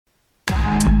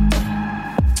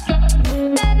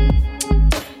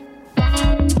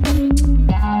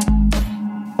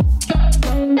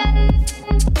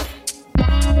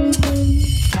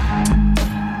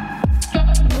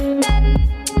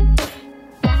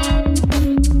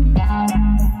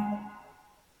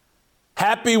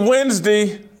Happy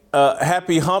Wednesday.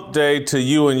 Happy hump day to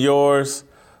you and yours.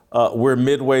 We're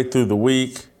midway through the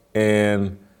week,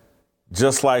 and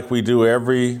just like we do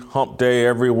every hump day,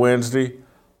 every Wednesday,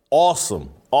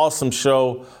 awesome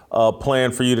show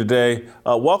planned for you today.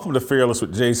 Welcome to Fearless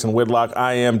with Jason Whitlock.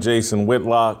 I am Jason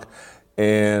Whitlock,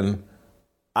 and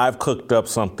I've cooked up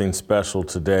something special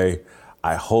today.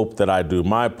 I hope that I do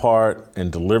my part and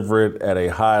deliver it at a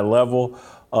high level.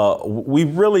 We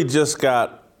really just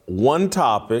got one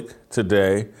topic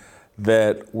today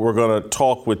that we're going to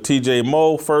talk with TJ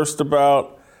Moe first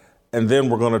about, and then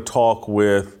we're going to talk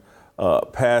with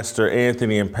Pastor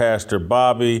Anthony and Pastor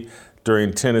Bobby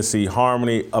during Tennessee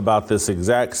Harmony about this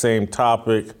exact same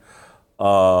topic.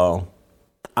 I'm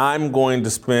going to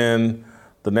spend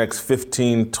the next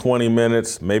 15, 20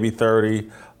 minutes, maybe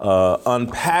 30,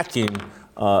 unpacking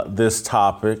this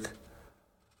topic.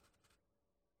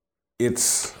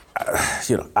 It's,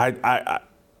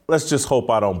 let's just hope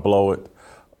I don't blow it.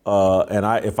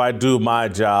 If I do my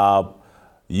job,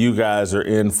 you guys are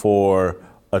in for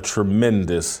a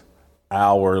tremendous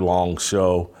hour-long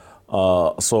show.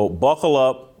 So buckle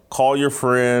up, call your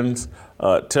friends,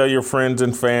 tell your friends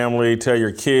and family, tell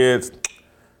your kids,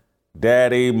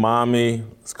 Daddy, Mommy,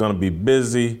 it's going to be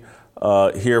busy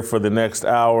here for the next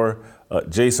hour.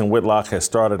 Jason Whitlock has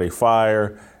started a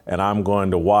fire, and I'm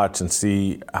going to watch and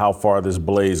see how far this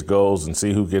blaze goes and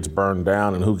see who gets burned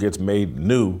down and who gets made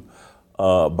new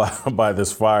by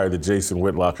this fire that Jason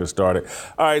Whitlock has started.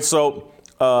 All right, so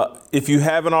if you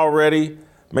haven't already,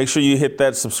 make sure you hit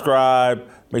that subscribe.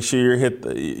 Make sure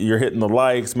you're hitting the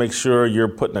likes. Make sure you're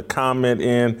putting a comment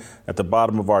in at the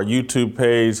bottom of our YouTube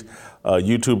page,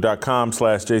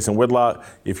 youtube.com/Jason Whitlock.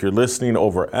 If you're listening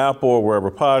over Apple or wherever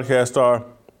podcasts are,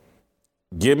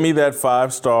 give me that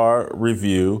 5-star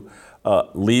review.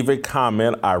 Leave a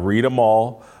comment. I read them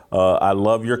all. I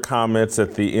love your comments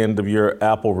at the end of your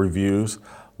Apple reviews.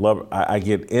 I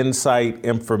get insight,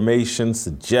 information,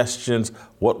 suggestions,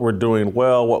 what we're doing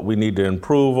well, what we need to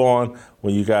improve on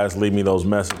when you guys leave me those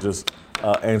messages.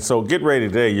 And so get ready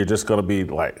today. You're just going to be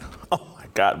like, oh my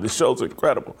God, this show's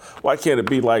incredible. Why can't it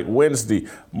be like Wednesday,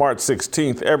 March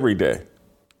 16th every day?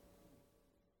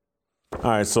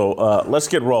 All right, so let's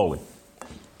get rolling.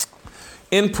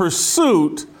 In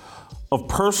pursuit of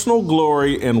personal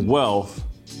glory and wealth,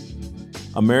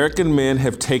 American men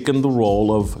have taken the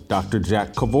role of Dr.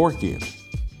 Jack Kevorkian.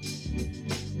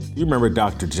 You remember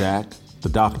Dr. Jack, the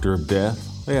doctor of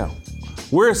death? Yeah.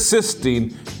 We're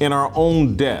assisting in our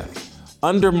own death,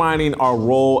 undermining our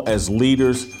role as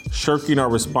leaders, shirking our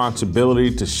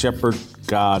responsibility to shepherd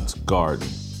God's garden.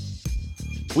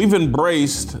 We've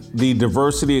embraced the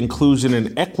diversity, inclusion,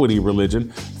 and equity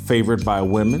religion favored by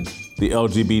women, the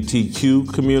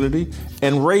LGBTQ community,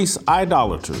 and race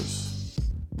idolaters.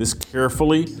 This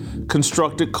carefully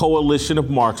constructed coalition of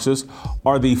Marxists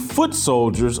are the foot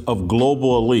soldiers of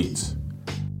global elites.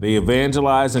 They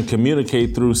evangelize and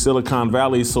communicate through Silicon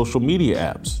Valley's social media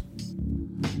apps.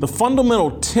 The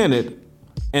fundamental tenet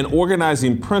and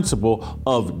organizing principle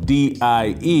of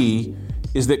DIE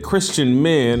is that Christian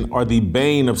men are the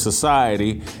bane of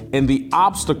society and the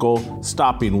obstacle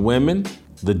stopping women,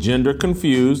 the gender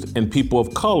confused, and people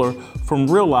of color from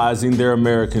realizing their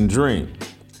American dream.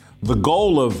 The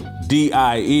goal of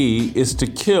DIE is to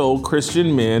kill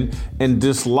Christian men and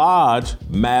dislodge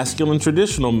masculine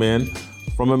traditional men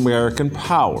from American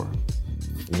power.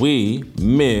 We,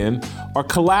 men, are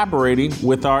collaborating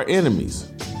with our enemies.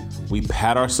 We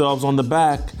pat ourselves on the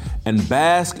back and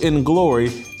bask in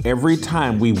glory every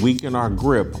time we weaken our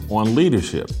grip on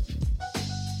leadership.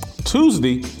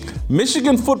 Tuesday,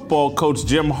 Michigan football coach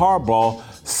Jim Harbaugh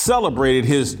celebrated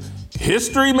his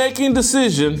history-making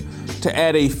decision to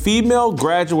add a female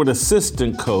graduate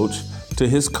assistant coach to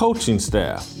his coaching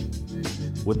staff.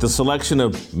 With the selection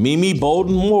of Mimi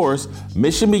Bolden-Morris,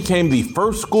 Michigan became the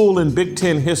first school in Big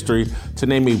Ten history to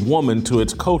name a woman to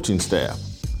its coaching staff.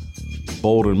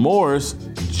 Bolden-Morris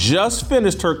just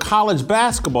finished her college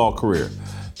basketball career.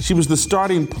 She was the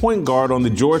starting point guard on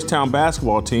the Georgetown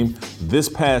basketball team this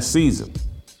past season.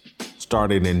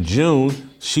 Starting in June,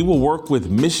 she will work with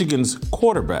Michigan's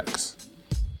quarterbacks.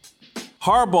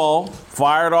 Harbaugh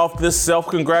fired off this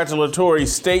self-congratulatory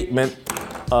statement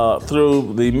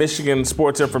through the Michigan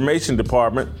Sports Information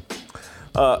Department.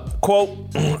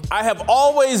 Quote, I have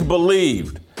always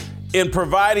believed in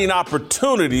providing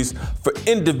opportunities for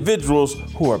individuals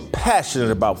who are passionate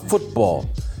about football.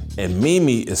 And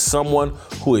Mimi is someone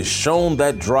who has shown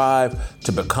that drive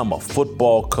to become a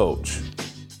football coach.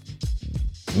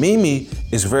 Mimi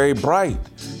is very bright,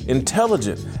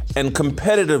 intelligent, and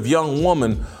competitive young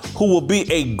woman who will be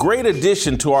a great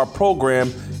addition to our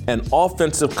program and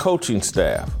offensive coaching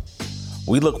staff.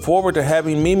 We look forward to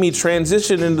having Mimi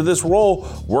transition into this role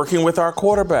working with our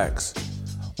quarterbacks.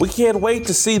 We can't wait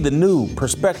to see the new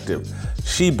perspective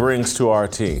she brings to our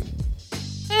team.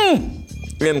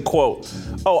 End quote.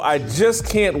 Oh, I just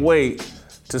can't wait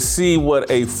to see what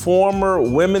a former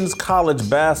women's college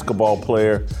basketball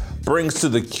player brings to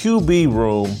the QB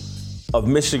room of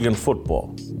Michigan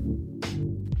football.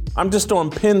 I'm just on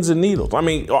pins and needles. I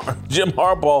mean, Jim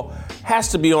Harbaugh has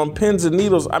to be on pins and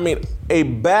needles. I mean, a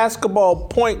basketball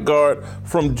point guard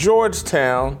from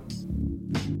Georgetown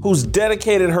who's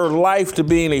dedicated her life to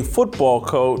being a football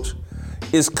coach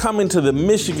is coming to the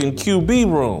Michigan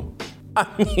QB room. I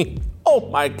mean, oh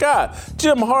my God.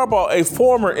 Jim Harbaugh, a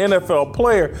former NFL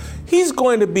player, he's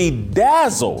going to be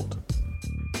dazzled.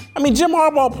 I mean, Jim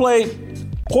Harbaugh played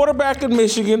quarterback in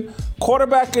Michigan,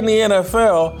 quarterback in the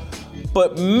NFL,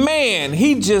 but man,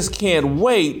 he just can't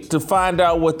wait to find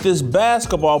out what this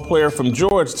basketball player from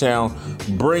Georgetown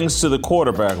brings to the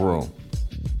quarterback room.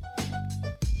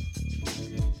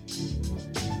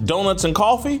 Donuts and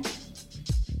coffee?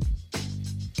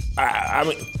 I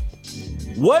mean,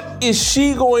 what is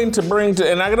she going to bring to,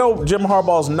 and I know Jim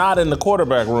Harbaugh's not in the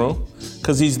quarterback room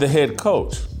because he's the head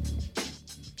coach,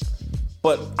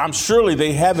 but I'm surely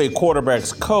they have a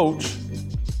quarterback's coach.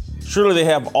 Surely they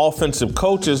have offensive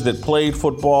coaches that played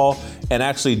football and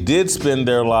actually did spend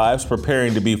their lives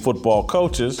preparing to be football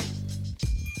coaches.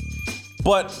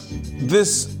 But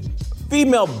this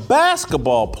female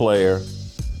basketball player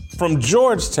from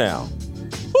Georgetown,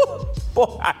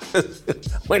 boy,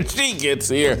 when she gets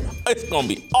here, it's going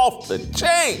to be off the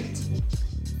chains.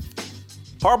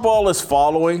 Harbaugh is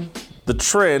following the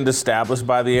trend established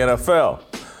by the NFL.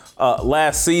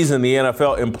 Last season, the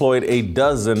NFL employed a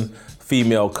dozen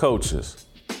female coaches.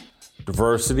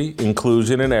 Diversity,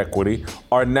 inclusion, and equity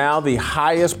are now the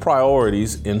highest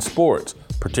priorities in sports,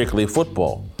 particularly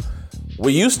football.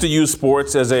 We used to use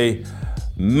sports as a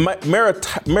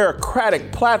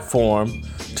meritocratic platform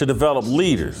to develop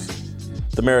leaders.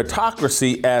 The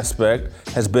meritocracy aspect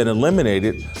has been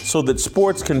eliminated so that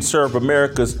sports can serve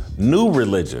America's new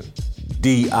religion,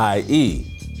 DIE.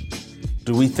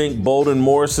 Do we think Bolden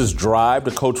Morris's drive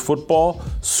to coach football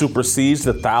supersedes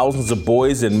the thousands of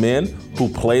boys and men who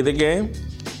play the game?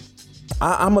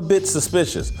 I'm a bit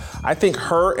suspicious. I think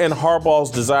her and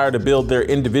Harbaugh's desire to build their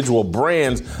individual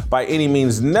brands by any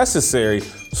means necessary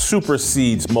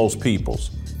supersedes most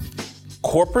people's.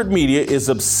 Corporate media is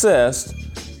obsessed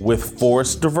with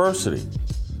forced diversity.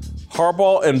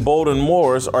 Harbaugh and Bolden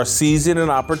Morris are seizing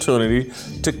an opportunity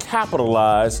to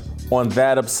capitalize on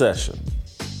that obsession.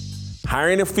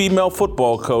 Hiring a female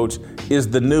football coach is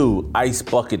the new Ice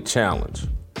Bucket Challenge.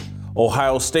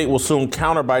 Ohio State will soon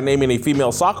counter by naming a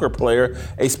female soccer player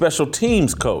a special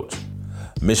teams coach.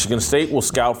 Michigan State will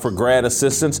scout for grad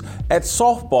assistants at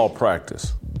softball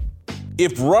practice.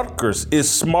 If Rutgers is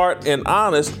smart and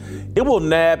honest, it will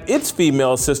nab its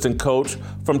female assistant coach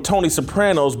from Tony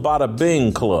Soprano's Bada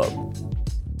Bing Club.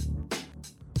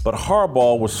 But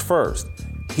Harbaugh was first.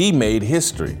 He made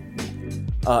history.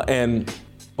 And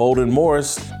Bolden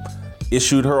Morris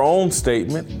issued her own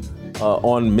statement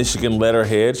on Michigan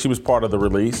letterhead. She was part of the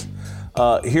release.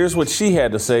 Here's what she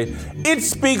had to say. It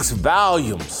speaks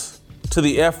volumes to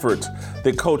the efforts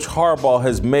that Coach Harbaugh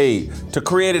has made to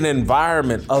create an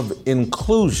environment of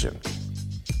inclusion.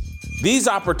 These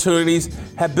opportunities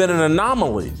have been an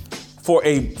anomaly for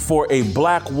a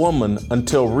black woman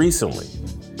until recently.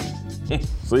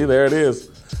 See, there it is.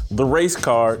 The race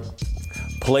card,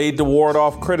 played to ward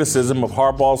off criticism of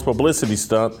Harbaugh's publicity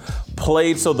stunt,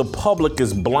 played so the public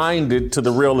is blinded to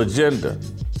the real agenda.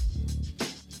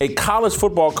 A college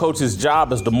football coach's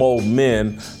job is to mold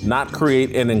men, not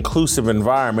create an inclusive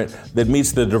environment that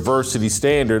meets the diversity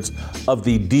standards of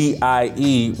the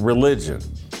DIE religion.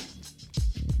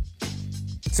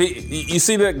 See, you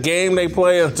see that game they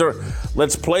play?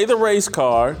 Let's play the race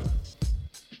card,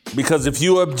 because if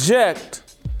you object,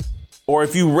 or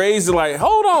if you raise it like,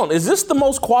 hold on, is this the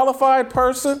most qualified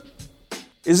person?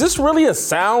 Is this really a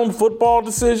sound football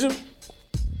decision?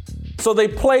 So they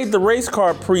played the race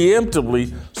card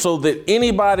preemptively so that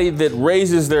anybody that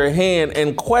raises their hand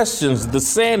and questions the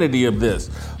sanity of this,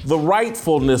 the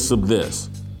rightfulness of this,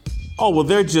 oh, well,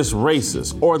 they're just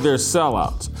racist or they're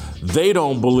sellouts. They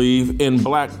don't believe in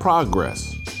black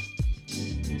progress.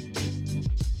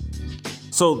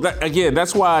 So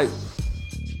that's why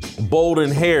Bolden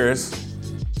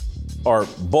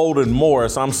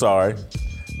Morris,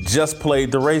 just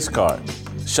played the race card.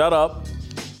 Shut up.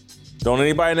 Don't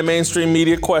anybody in the mainstream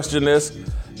media question this.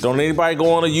 Don't anybody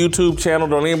go on a YouTube channel.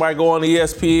 Don't anybody go on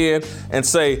ESPN and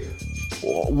say,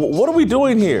 what are we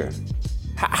doing here?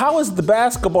 How is the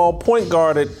basketball point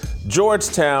guard at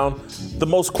Georgetown the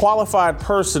most qualified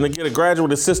person to get a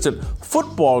graduate assistant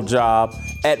football job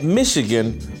at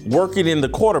Michigan working in the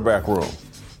quarterback room.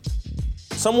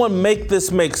 Someone make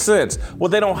this make sense. Well,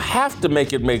 they don't have to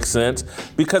make it make sense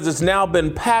because it's now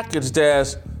been packaged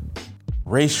as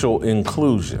racial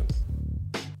inclusion.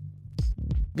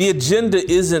 The agenda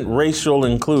isn't racial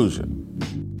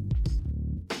inclusion.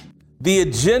 The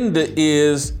agenda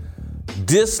is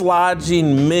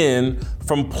dislodging men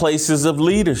from places of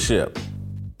leadership.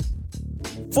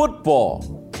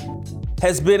 Football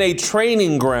has been a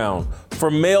training ground for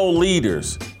male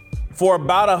leaders for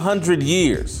about 100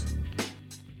 years.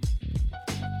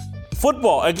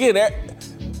 Football, again,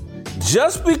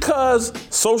 just because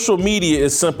social media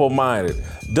is simple-minded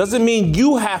doesn't mean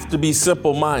you have to be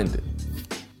simple-minded.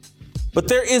 But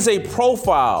there is a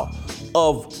profile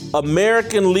of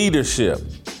American leadership,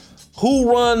 who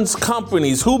runs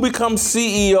companies, who becomes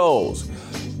CEOs,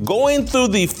 going through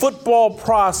the football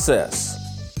process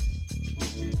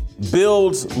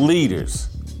builds leaders.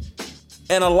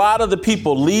 And a lot of the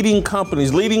people leading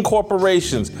companies, leading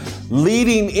corporations,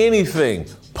 leading anything,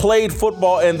 played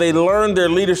football, and they learned their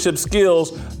leadership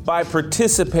skills by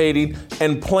participating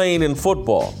and playing in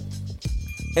football.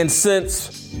 And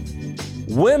since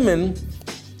women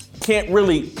can't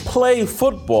really play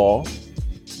football,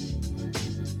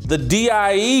 the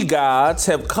DIE gods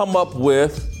have come up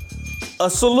with a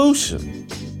solution.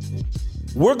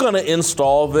 We're going to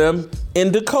install them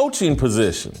into coaching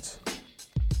positions.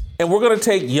 And we're going to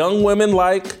take young women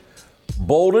like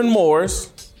Bolden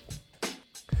Morris,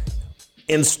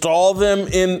 install them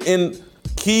in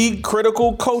key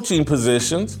critical coaching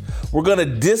positions. We're going to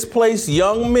displace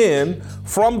young men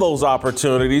from those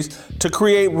opportunities to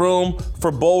create room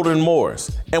for Bolden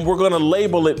Morris. And we're going to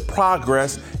label it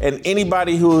progress, and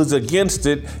anybody who is against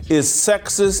it is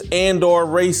sexist and or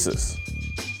racist.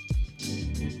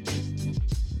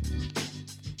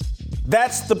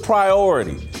 That's the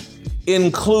priority.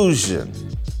 Inclusion,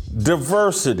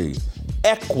 diversity,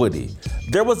 equity.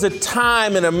 There was a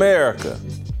time in America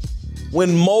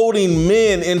when molding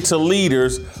men into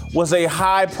leaders was a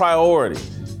high priority.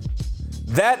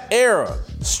 That era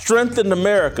strengthened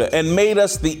America and made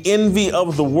us the envy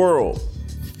of the world.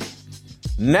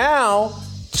 Now,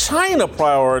 China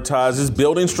prioritizes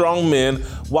building strong men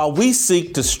while we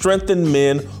seek to strengthen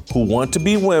men who want to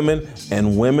be women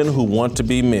and women who want to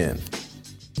be men.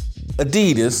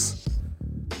 Adidas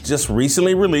just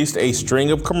recently released a string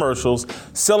of commercials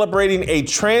celebrating a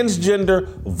transgender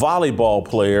volleyball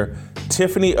player,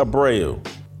 Tiffany Abreu.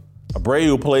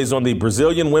 Abreu plays on the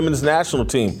Brazilian women's national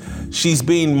team. She's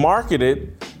being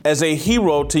marketed as a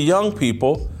hero to young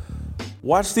people.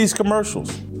 Watch these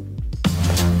commercials.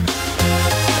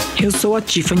 Eu sou a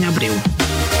Tiffany Abreu.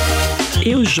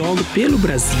 Eu jogo pelo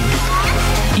Brasil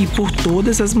e por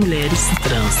todas as mulheres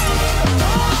trans.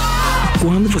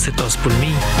 Quando você torce por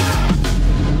mim,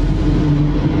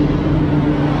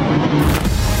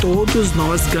 todos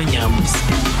nós ganhamos.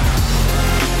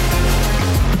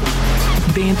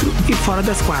 Dentro e fora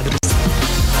das quadras.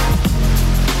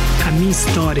 A minha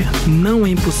história não é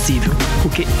impossível,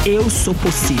 porque eu sou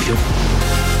possível.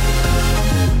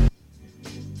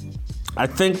 I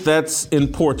think that's in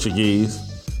Portuguese.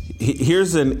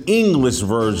 Here's an English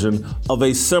version of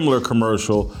a similar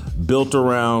commercial built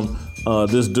around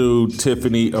this dude,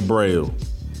 Tiffany Abreu.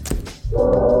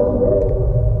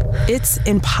 It's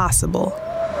impossible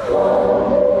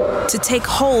to take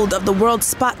hold of the world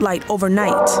spotlight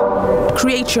overnight,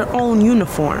 create your own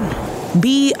uniform,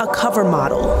 be a cover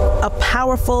model, a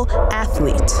powerful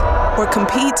athlete, or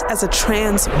compete as a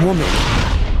trans woman.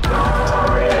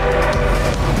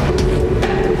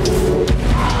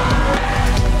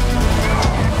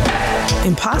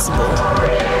 Impossible?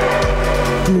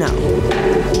 No,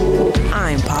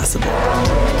 I'm possible.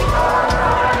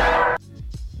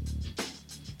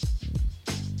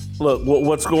 Look,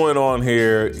 what's going on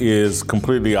here is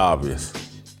completely obvious.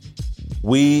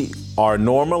 We are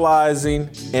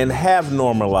normalizing and have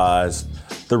normalized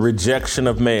the rejection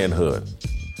of manhood.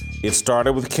 It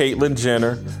started with Caitlyn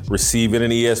Jenner receiving an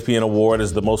ESPN award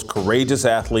as the most courageous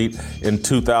athlete in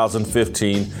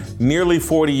 2015, nearly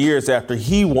 40 years after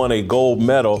he won a gold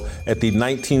medal at the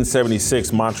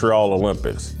 1976 Montreal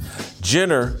Olympics.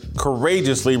 Jenner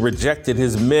courageously rejected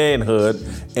his manhood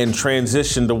and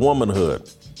transitioned to womanhood.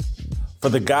 For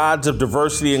the gods of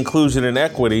diversity, inclusion, and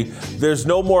equity, there's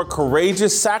no more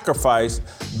courageous sacrifice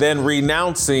than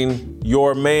renouncing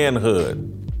your manhood.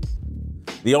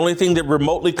 The only thing that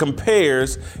remotely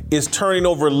compares is turning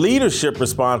over leadership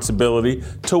responsibility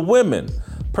to women,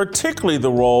 particularly the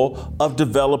role of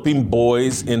developing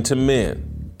boys into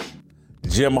men.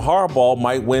 Jim Harbaugh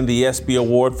might win the ESPY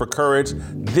Award for Courage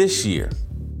this year.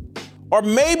 Or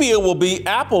maybe it will be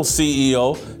Apple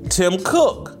CEO Tim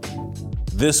Cook.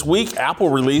 This week, Apple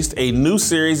released a new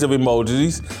series of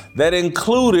emojis that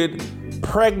included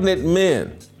pregnant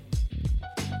men.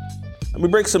 Let me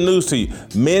break some news to you.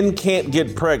 Men can't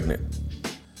get pregnant.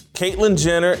 Caitlyn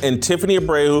Jenner and Tiffany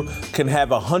Abreu can have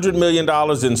 $100 million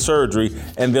in surgery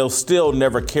and they'll still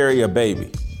never carry a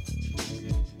baby.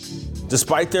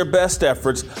 Despite their best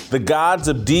efforts, the gods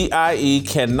of DIE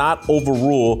cannot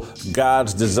overrule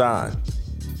God's design.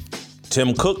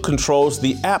 Tim Cook controls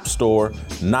the App Store,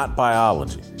 not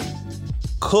biology.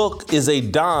 Cook is a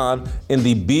don in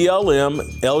the BLM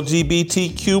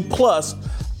LGBTQ+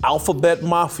 alphabet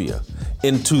mafia.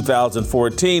 In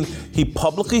 2014, he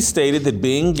publicly stated that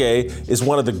being gay is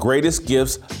one of the greatest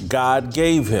gifts God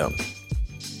gave him.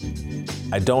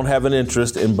 I don't have an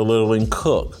interest in belittling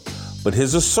Cook, but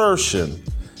his assertion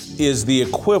is the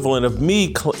equivalent of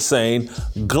me saying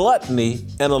gluttony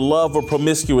and a love of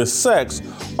promiscuous sex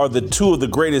are the two of the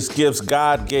greatest gifts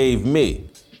God gave me.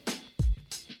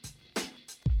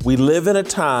 We live in a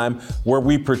time where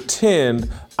we pretend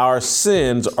our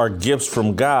sins are gifts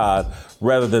from God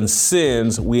rather than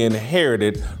sins we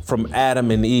inherited from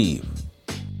Adam and Eve.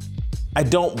 I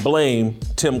don't blame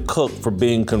Tim Cook for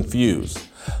being confused.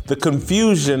 The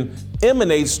confusion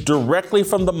emanates directly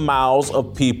from the mouths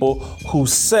of people who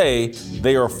say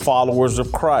they are followers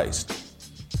of Christ.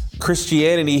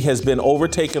 Christianity has been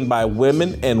overtaken by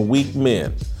women and weak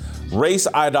men, race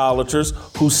idolaters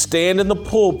who stand in the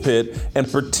pulpit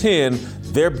and pretend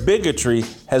their bigotry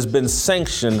has been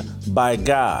sanctioned by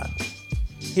God.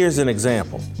 Here's an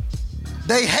example.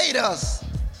 They hate us,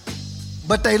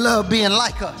 but they love being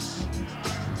like us.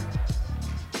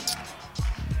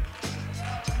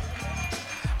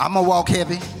 I'm gonna walk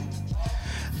heavy.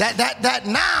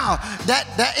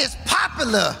 That is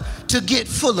popular to get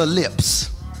full of lips.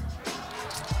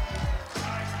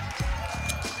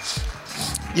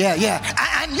 Yeah.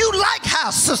 And you like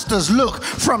how sisters look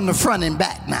from the front and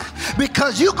back now,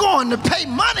 because you're going to pay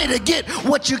money to get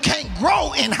what you can't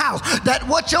grow in house. That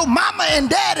what your mama and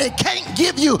daddy can't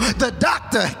give you, the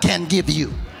doctor can give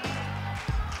you.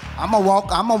 I'ma walk.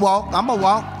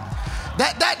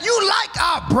 That you like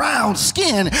our brown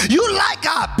skin, you like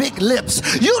our big lips,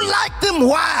 you like them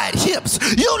wide hips,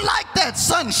 you like that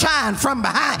sunshine from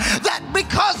behind. That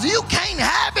because you can't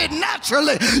have it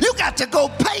naturally, you got to go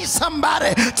pay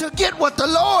somebody to get what the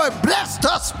Lord blessed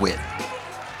us with.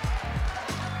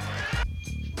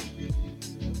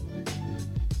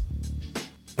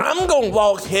 I'm gonna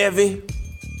walk heavy.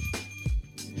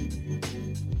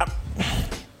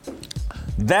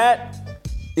 That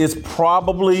is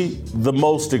probably the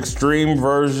most extreme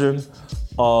version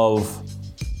of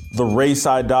the race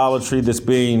idolatry that's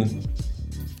being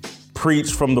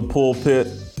preached from the pulpit.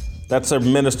 That's our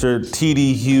minister,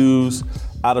 T.D. Hughes,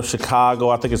 out of Chicago.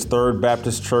 I think it's Third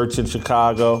Baptist Church in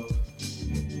Chicago.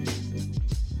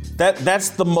 That's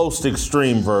the most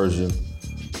extreme version.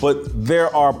 But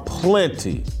there are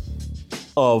plenty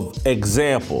of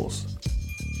examples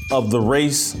of the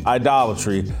race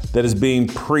idolatry that is being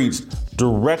preached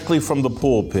directly from the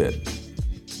pulpit.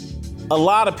 A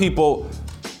lot of people,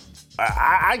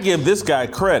 I give this guy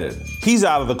credit. He's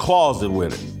out of the closet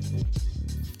with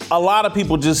it. A lot of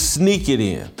people just sneak it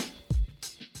in.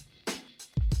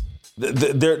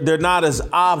 They're not as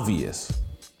obvious.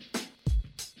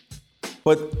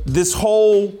 But this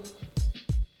whole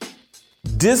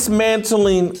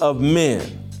dismantling of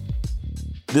men,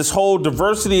 this whole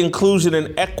diversity, inclusion,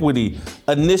 and equity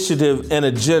initiative and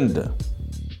agenda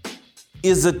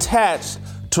is attached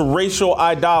to racial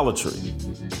idolatry.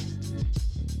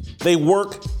 They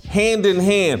work hand in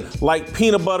hand like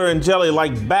peanut butter and jelly,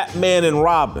 like Batman and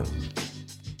Robin.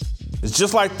 It's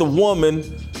just like the woman,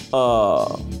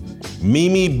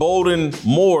 Mimi Bolden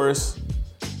Morris,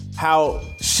 how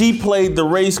she played the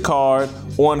race card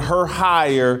on her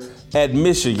hire at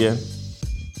Michigan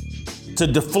to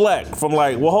deflect from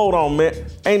like, well, hold on, man,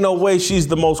 ain't no way she's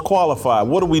the most qualified.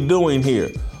 What are we doing here?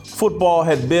 Football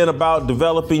had been about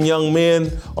developing young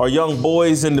men or young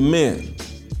boys into men.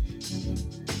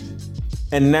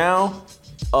 And now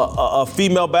a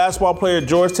female basketball player at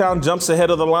Georgetown jumps ahead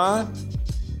of the line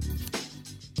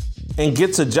and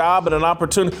gets a job and an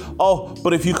opportunity. Oh,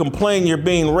 but if you complain you're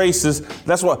being racist,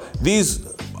 that's why these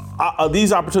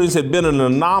opportunities have been an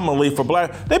anomaly for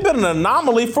black. They've been an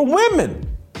anomaly for women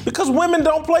because women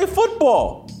don't play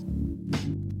football.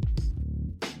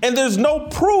 And there's no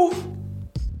proof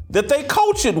that they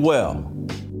coach it well.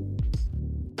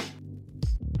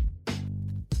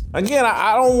 Again,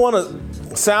 I don't want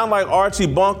to sound like Archie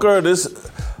Bunker.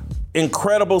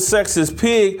 incredible sexist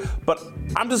pig, but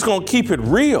I'm just going to keep it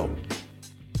real.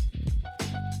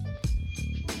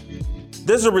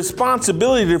 There's a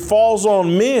responsibility that falls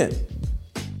on men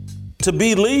to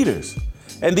be leaders.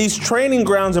 And these training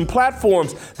grounds and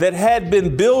platforms that had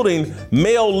been building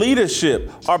male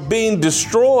leadership are being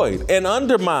destroyed and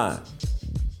undermined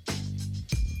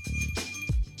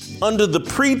under the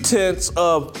pretense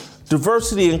of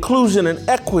diversity, inclusion, and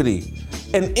equity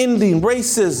and ending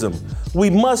racism. We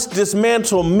must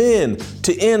dismantle men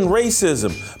to end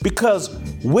racism because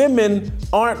women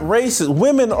aren't racist.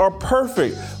 Women are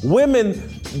perfect. Women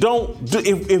don't do,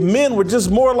 if men were just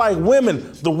more like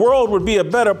women, the world would be a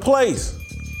better place.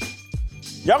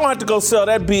 Y'all gonna have to go sell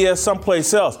that BS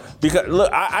someplace else because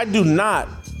look, I do not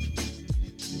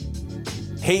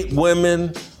hate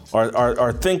women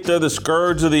or think they're the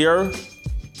scourge of the earth.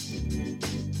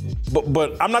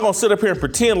 But I'm not gonna sit up here and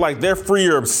pretend like they're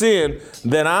freer of sin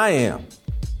than I am.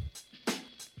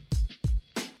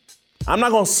 I'm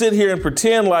not gonna sit here and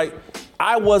pretend like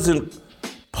I wasn't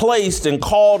placed and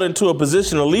called into a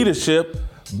position of leadership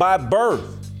by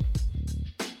birth.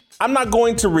 I'm not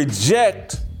going to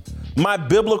reject my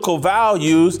biblical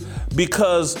values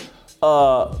because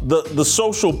the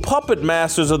social puppet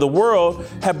masters of the world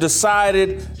have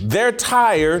decided they're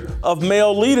tired of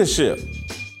male leadership.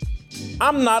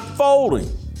 I'm not folding.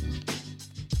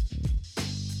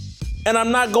 And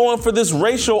I'm not going for this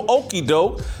racial okie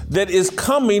doke that is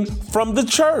coming from the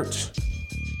church.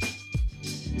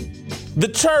 The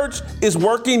church is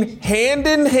working hand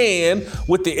in hand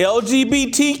with the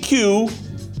LGBTQ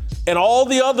and all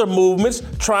the other movements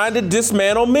trying to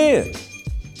dismantle men.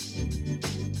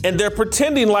 And they're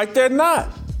pretending like they're not.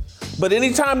 But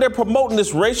anytime they're promoting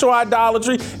this racial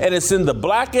idolatry, and it's in the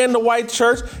black and the white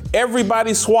church,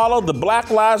 everybody swallow the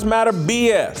Black Lives Matter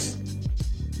BS.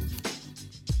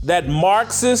 That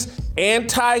Marxist,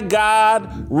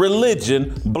 anti-God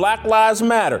religion, Black Lives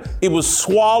Matter. It was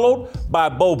swallowed by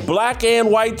both black and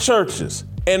white churches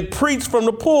and preached from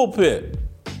the pulpit.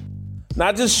 Now,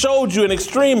 I just showed you an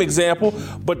extreme example,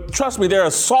 but trust me, there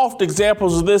are soft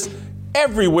examples of this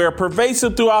everywhere,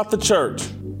 pervasive throughout the church.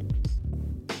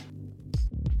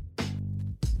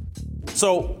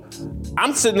 So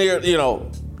I'm sitting there,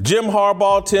 Jim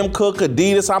Harbaugh, Tim Cook,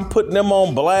 Adidas, I'm putting them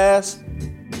on blast.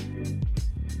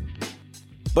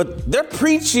 But they're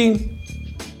preaching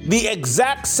the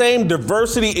exact same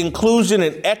diversity, inclusion,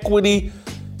 and equity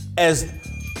as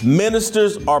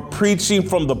ministers are preaching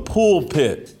from the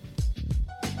pulpit.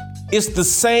 It's the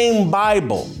same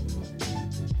Bible.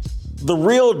 The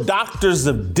real doctors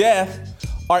of death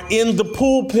are in the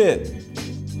pulpit.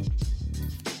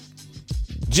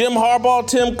 Jim Harbaugh,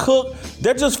 Tim Cook,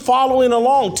 they're just following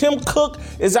along. Tim Cook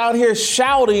is out here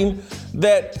shouting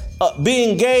that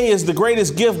being gay is the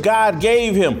greatest gift God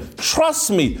gave him. Trust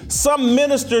me, some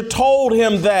minister told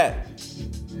him that.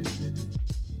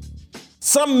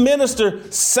 Some minister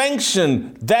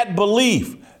sanctioned that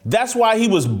belief. That's why he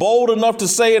was bold enough to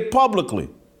say it publicly.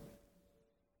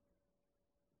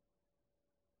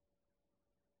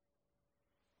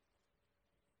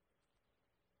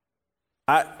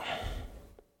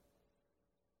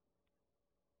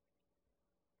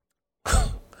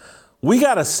 We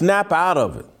got to snap out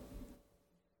of it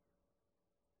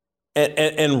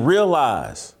and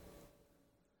realize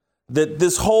that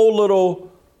this whole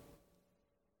little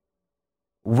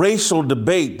racial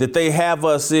debate that they have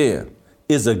us in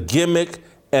is a gimmick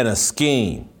and a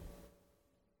scheme.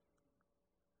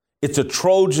 It's a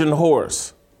Trojan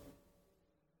horse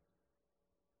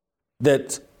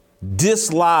that's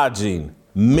dislodging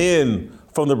men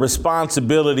from the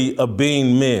responsibility of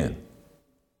being men.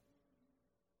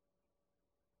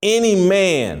 Any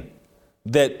man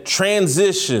that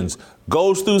transitions,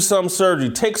 goes through some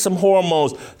surgery, takes some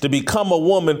hormones to become a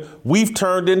woman, we've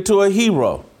turned into a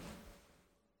hero.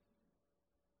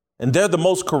 And they're the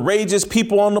most courageous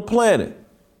people on the planet.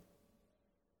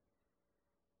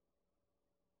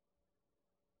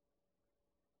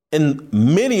 And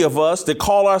many of us that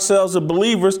call ourselves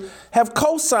believers have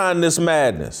co-signed this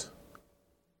madness.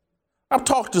 I've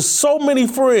talked to so many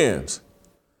friends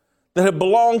that have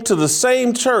belonged to the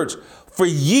same church for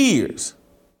years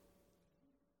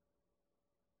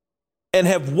and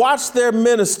have watched their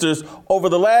ministers over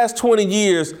the last 20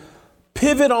 years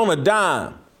pivot on a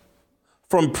dime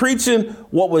from preaching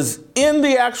what was in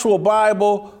the actual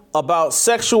Bible about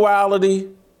sexuality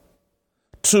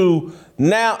to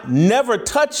now never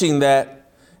touching that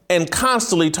and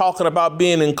constantly talking about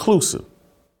being inclusive,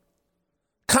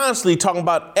 constantly talking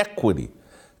about equity,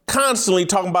 constantly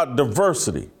talking about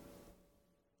diversity.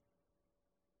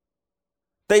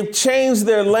 They've changed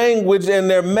their language and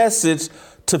their message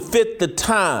to fit the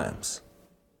times.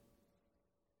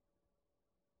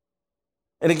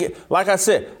 And again, like I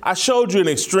said, I showed you an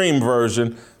extreme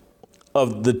version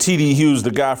of the T.D. Hughes,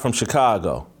 the guy from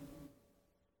Chicago.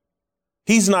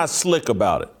 He's not slick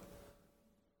about it.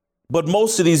 But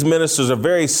most of these ministers are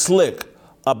very slick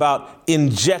about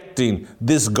injecting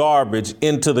this garbage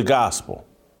into the gospel.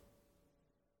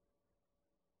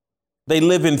 They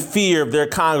live in fear of their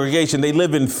congregation. They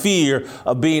live in fear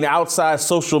of being outside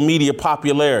social media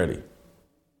popularity.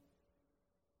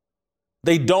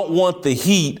 They don't want the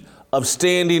heat of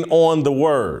standing on the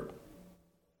word.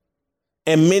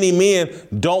 And many men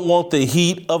don't want the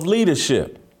heat of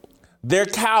leadership. They're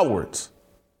cowards.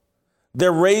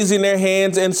 They're raising their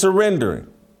hands and surrendering.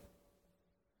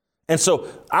 And so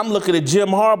I'm looking at Jim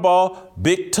Harbaugh,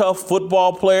 big, tough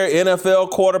football player, NFL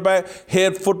quarterback,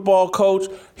 head football coach.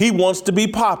 He wants to be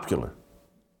popular.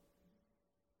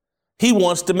 He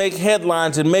wants to make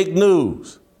headlines and make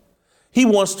news. He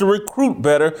wants to recruit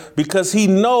better because he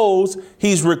knows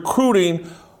he's recruiting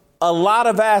a lot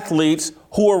of athletes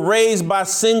who are raised by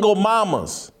single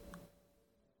mamas.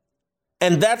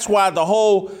 And that's why the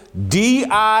whole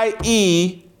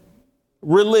DIE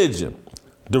religion,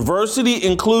 diversity,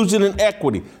 inclusion, and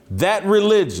equity, that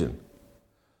religion,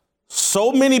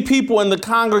 so many people in the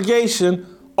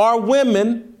congregation are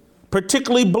women,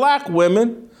 particularly black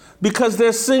women, because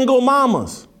they're single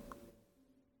mamas.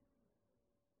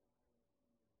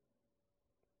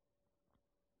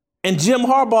 And Jim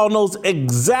Harbaugh knows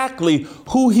exactly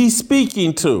who he's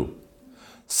speaking to.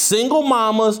 Single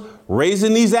mamas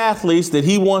raising these athletes that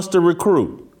he wants to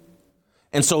recruit.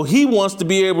 And so he wants to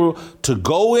be able to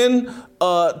go in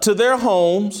to their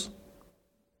homes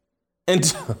and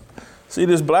see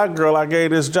this black girl I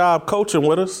gave this job coaching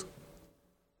with us.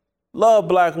 Love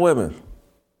black women.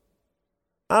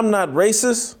 I'm not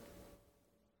racist.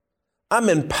 I'm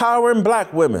empowering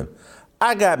black women.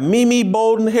 I got Mimi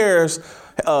Morris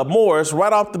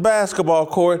right off the basketball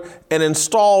court and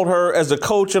installed her as a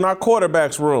coach in our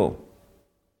quarterback's room.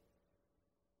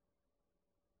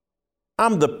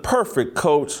 I'm the perfect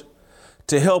coach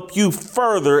to help you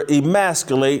further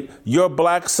emasculate your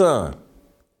black son.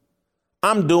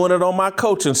 I'm doing it on my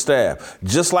coaching staff,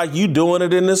 just like you doing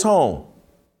it in this home.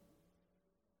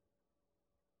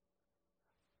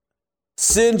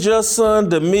 Send your son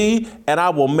to me, and I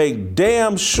will make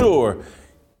damn sure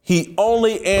he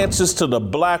only answers to the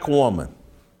black woman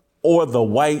or the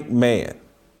white man.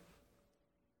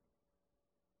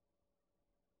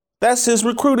 That's his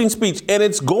recruiting speech, and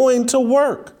it's going to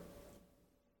work.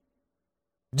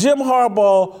 Jim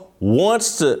Harbaugh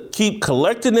wants to keep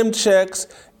collecting them checks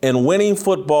and winning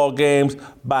football games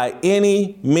by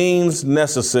any means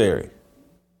necessary.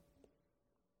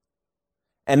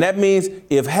 And that means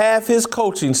if half his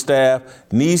coaching staff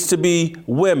needs to be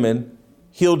women,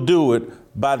 he'll do it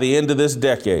by the end of this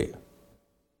decade.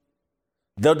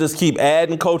 They'll just keep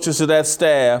adding coaches to that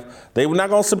staff. They were not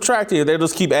going to subtract it. They'll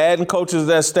just keep adding coaches to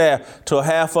that staff till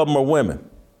half of them are women.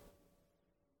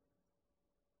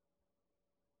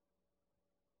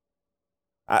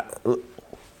 I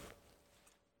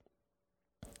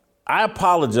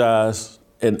apologize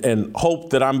and hope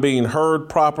that I'm being heard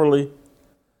properly.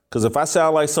 Because if I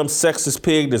sound like some sexist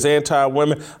pig that's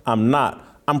anti-women, I'm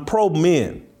not. I'm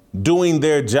pro-men doing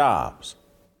their jobs.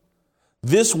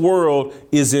 This world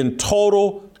is in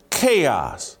total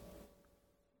chaos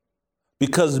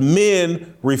because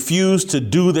men refuse to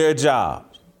do their jobs.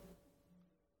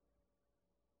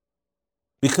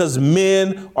 Because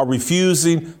men are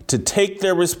refusing to take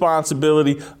their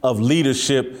responsibility of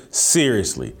leadership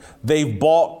seriously. They've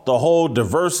bought the whole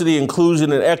diversity,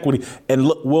 inclusion, and equity. And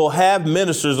look, we'll have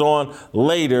ministers on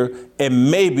later, and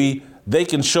maybe they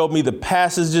can show me the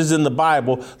passages in the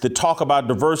Bible that talk about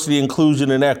diversity,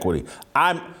 inclusion, and equity.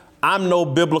 I'm no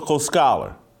biblical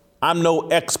scholar. I'm no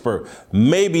expert.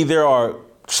 Maybe there are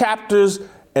chapters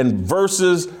and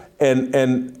verses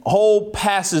and whole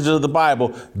passages of the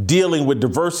Bible dealing with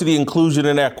diversity, inclusion,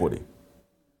 and equity.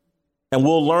 And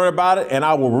we'll learn about it, and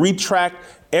I will retract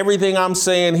everything I'm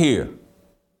saying here.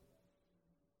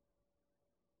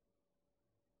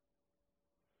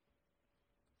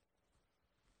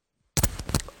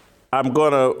 I'm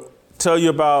going to tell you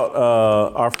about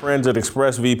our friends at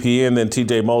ExpressVPN, then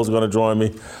TJ Moe's going to join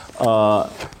me.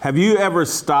 Have you ever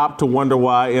stopped to wonder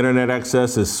why internet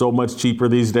access is so much cheaper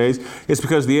these days? It's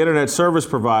because the internet service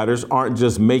providers aren't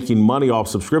just making money off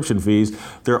subscription fees.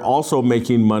 They're also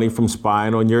making money from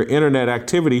spying on your internet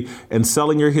activity and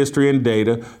selling your history and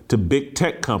data to big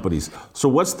tech companies. So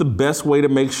what's the best way to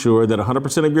make sure that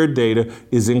 100% of your data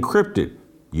is encrypted?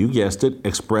 You guessed it,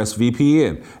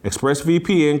 ExpressVPN.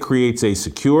 ExpressVPN creates a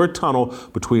secure tunnel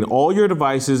between all your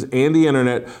devices and the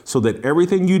internet so that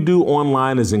everything you do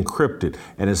online is encrypted.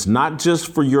 And it's not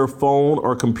just for your phone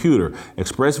or computer.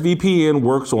 ExpressVPN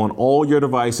works on all your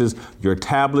devices, your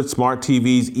tablets, smart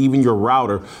TVs, even your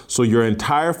router, so your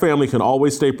entire family can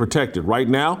always stay protected. Right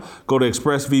now, go to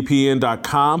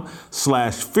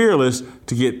expressvpn.com/fearless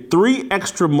to get 3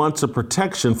 extra months of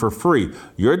protection for free.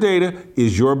 Your data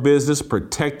is your business.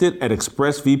 Protect it at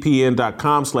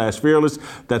expressvpn.com/fearless.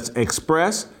 That's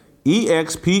Express,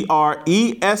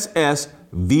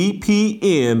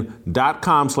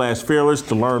 EXPRESSVPN.com/fearless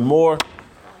to learn more.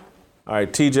 All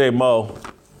right, TJ Moe.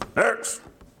 Next.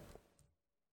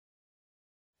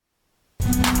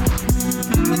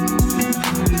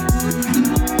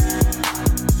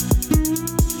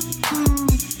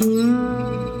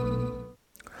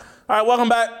 All right, welcome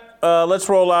back. Let's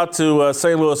roll out to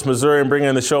St. Louis, Missouri, and bring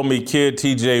in the Show Me Kid,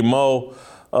 TJ Moe.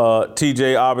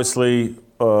 TJ, obviously,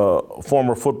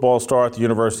 former football star at the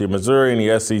University of Missouri in the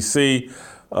SEC.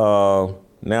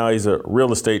 Now he's a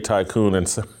real estate tycoon in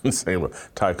St. Louis.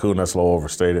 Tycoon, that's a little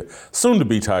overstated. Soon to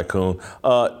be tycoon.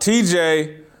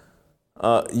 TJ,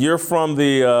 you're from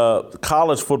the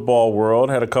college football world,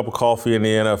 had a cup of coffee in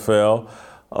the NFL.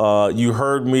 You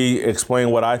heard me explain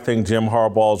what I think Jim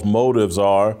Harbaugh's motives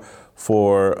are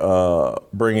for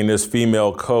bringing this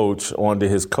female coach onto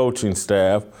his coaching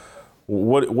staff.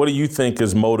 What do you think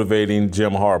is motivating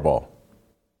Jim Harbaugh?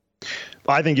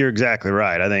 I think you're exactly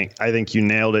right. I think you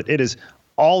nailed it. It is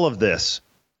all of this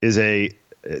is a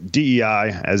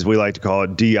DEI, as we like to call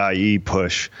it, DIE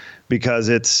push, because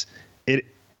it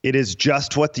is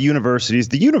just what the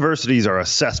universities are a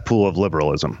cesspool of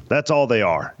liberalism. That's all they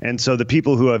are. And so the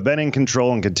people who have been in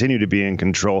control and continue to be in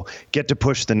control get to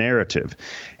push the narrative.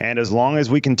 And as long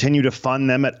as we continue to fund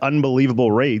them at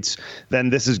unbelievable rates, then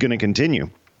this is going to continue.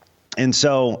 And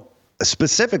so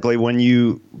specifically when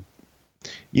you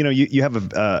have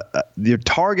your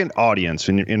target audience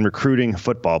in recruiting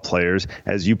football players,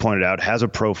 as you pointed out, has a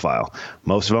profile.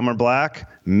 Most of them are black.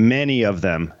 Many of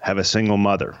them have a single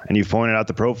mother, and you pointed out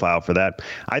the profile for that.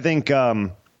 I think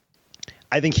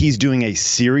he's doing a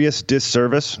serious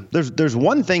disservice. There's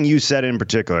one thing you said in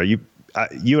particular. You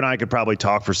and I could probably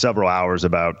talk for several hours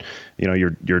about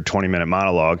your 20-minute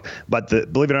monologue, but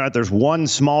believe it or not, there's one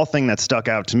small thing that stuck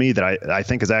out to me that I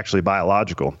think is actually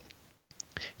biological.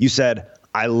 You said,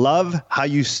 I love how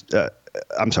you said,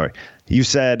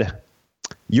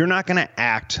 you're not going to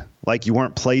act like you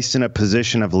weren't placed in a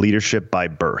position of leadership by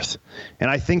birth.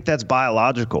 And I think that's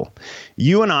biological.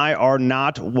 You and I are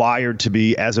not wired to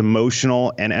be as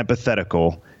emotional and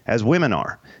empathetical as women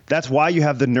are. That's why you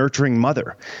have the nurturing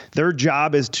mother. Their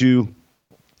job is to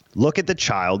look at the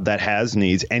child that has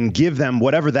needs and give them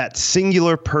whatever that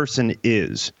singular person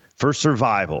is for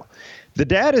survival. The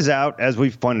dad is out, as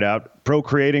we've pointed out,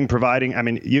 procreating, providing. I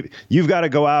mean, you've got to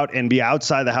go out and be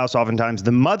outside the house oftentimes.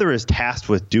 The mother is tasked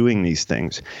with doing these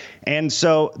things. And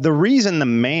so the reason the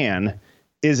man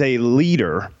is a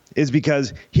leader is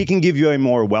because he can give you a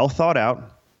more well thought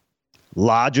out,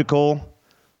 logical,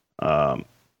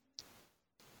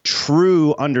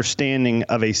 true understanding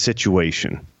of a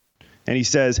situation. And he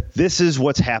says, this is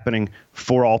what's happening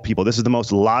for all people. This is the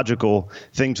most logical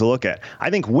thing to look at. I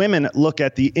think women look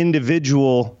at the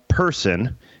individual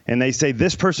person and they say,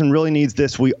 this person really needs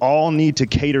this. We all need to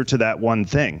cater to that one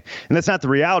thing. And that's not the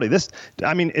reality.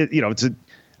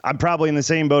 I'm probably in the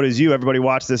same boat as you. Everybody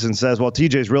watches this and says, well,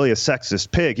 TJ's really a sexist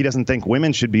pig. He doesn't think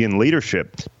women should be in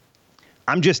leadership.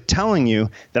 I'm just telling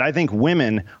you that I think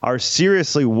women are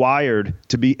seriously wired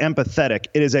to be empathetic.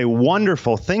 It is a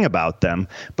wonderful thing about them,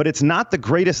 but it's not the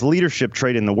greatest leadership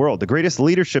trait in the world. The greatest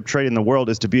leadership trait in the world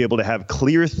is to be able to have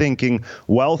clear thinking,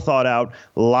 well thought out,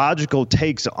 logical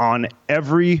takes on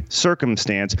every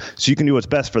circumstance so you can do what's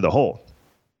best for the whole.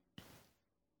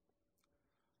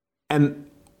 And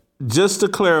just to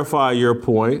clarify your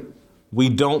point, we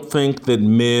don't think that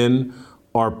men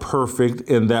are perfect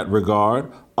in that regard.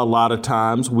 A lot of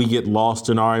times we get lost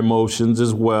in our emotions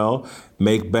as well,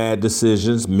 make bad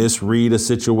decisions, misread a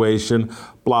situation,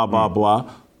 blah, blah,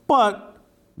 blah. But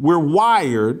we're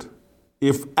wired,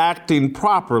 if acting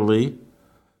properly,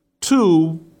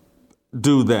 to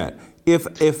do that.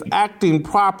 If acting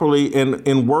properly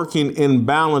and working in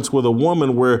balance with a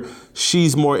woman where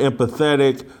she's more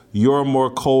empathetic, you're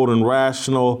more cold and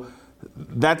rational,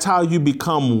 that's how you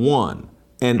become one.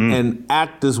 And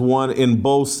act as one in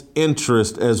both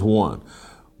interest as one.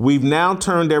 We've now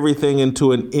turned everything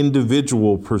into an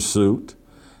individual pursuit,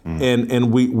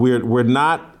 and we're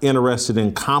not interested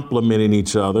in complimenting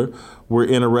each other. We're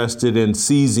interested in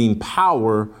seizing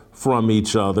power from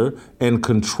each other and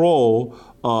control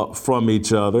from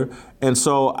each other. And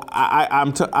so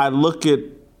I look at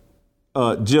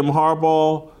Jim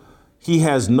Harbaugh. He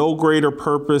has no greater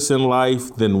purpose in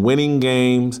life than winning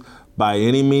games by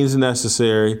any means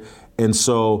necessary. And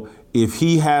so if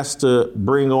he has to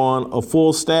bring on a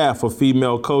full staff of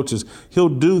female coaches, he'll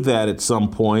do that at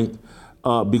some point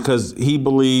because he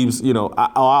believes,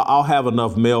 I'll have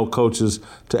enough male coaches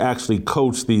to actually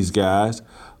coach these guys.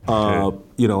 Okay.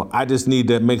 I just need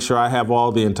to make sure I have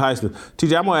all the enticement.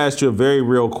 TJ, I'm going to ask you a very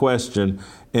real question.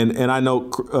 And I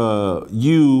know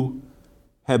you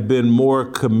have been more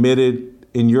committed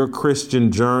in your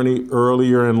Christian journey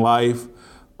earlier in life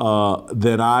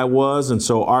than I was. And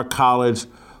so our college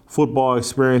football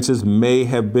experiences may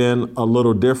have been a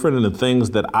little different, and the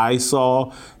things that I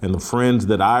saw and the friends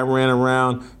that I ran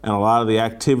around and a lot of the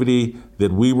activity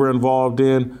that we were involved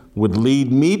in would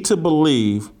lead me to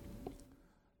believe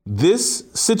this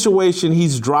situation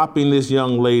he's dropping this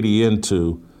young lady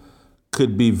into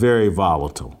could be very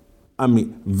volatile. I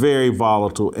mean, very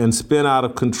volatile and spin out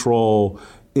of control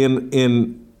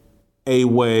in a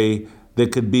way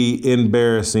that could be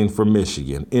embarrassing for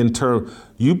Michigan.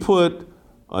 You put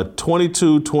a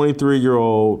 22,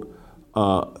 23-year-old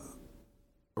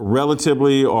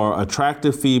relatively or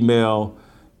attractive female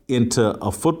into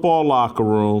a football locker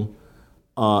room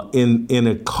in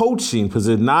a coaching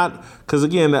position, because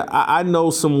again, I know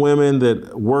some women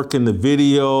that work in the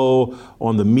video,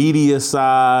 on the media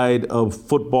side of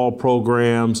football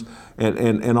programs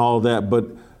and all that, but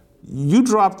you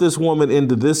drop this woman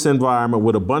into this environment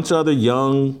with a bunch of other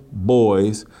young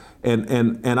boys,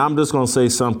 and I'm just going to say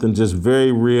something just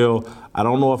very real. I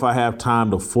don't know if I have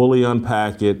time to fully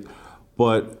unpack it,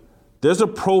 but there's a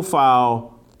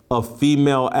profile of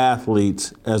female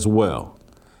athletes as well.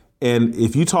 And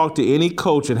if you talk to any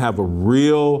coach and have a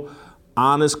real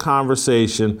honest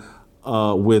conversation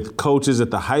with coaches at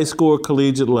the high school or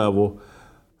collegiate level,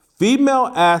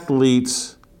 female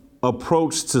athletes'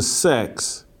 approach to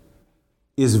sex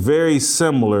is very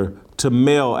similar to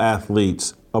male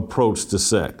athletes' approach to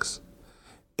sex.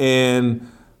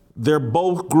 And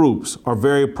both groups are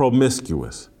very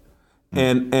promiscuous.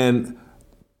 And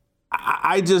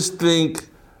I just think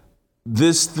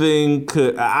this thing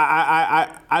could,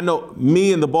 I know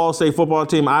me and the Ball State football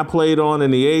team I played on in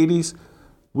the 80s,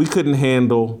 we couldn't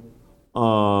handle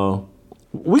the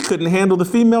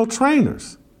female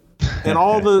trainers and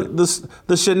all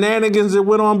the shenanigans that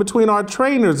went on between our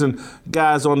trainers and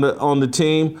guys on the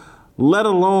team, let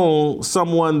alone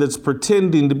someone that's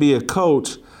pretending to be a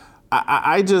coach.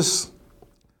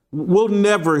 We'll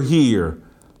never hear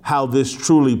how this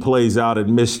truly plays out at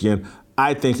Michigan.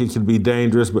 I think it can be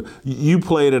dangerous, but you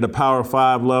played at a Power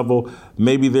 5 level,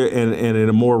 maybe there, and in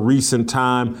a more recent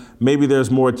time, maybe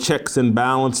there's more checks and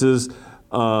balances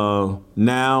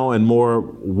now and more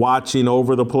watching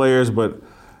over the players, but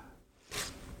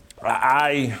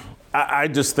I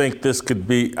just think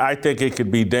I think it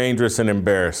could be dangerous and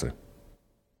embarrassing.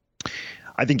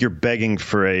 I think you're begging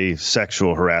for a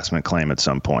sexual harassment claim at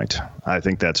some point. I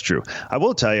think that's true. I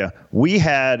will tell you, we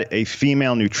had a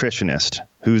female nutritionist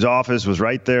whose office was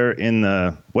right there in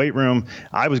the weight room.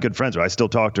 I was good friends with her. I still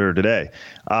talk to her today.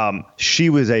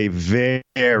 She was a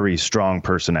very strong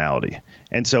personality.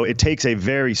 And so it takes a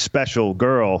very special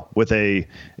girl with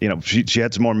she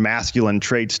had some more masculine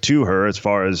traits to her as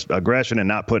far as aggression and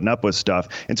not putting up with stuff.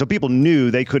 And so people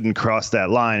knew they couldn't cross that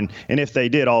line. And if they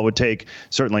did, all it would take,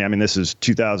 certainly, this is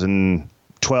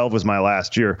 2012 was my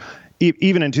last year.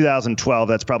 Even in 2012,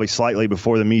 that's probably slightly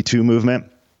before the Me Too movement.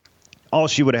 All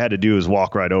she would have had to do is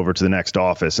walk right over to the next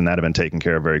office, and that'd have been taken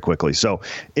care of very quickly. So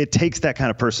it takes that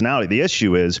kind of personality. The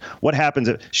issue is what happens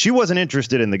if she wasn't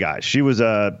interested in the guy. She was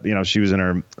she was in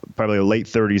her probably late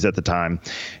 30s at the time.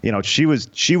 She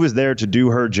was there to do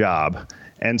her job.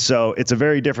 And so it's a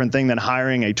very different thing than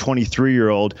hiring a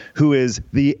 23-year-old who is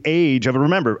the age of,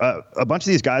 remember, a bunch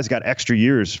of these guys got extra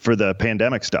years for the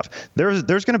pandemic stuff. There's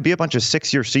going to be a bunch of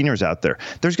 6-year seniors out there.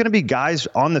 There's going to be guys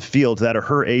on the field that are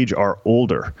her age or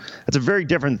older. That's a very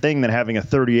different thing than having a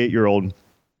 38-year-old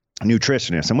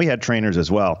nutritionist. And we had trainers as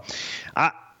well.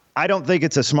 I don't think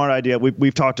it's a smart idea.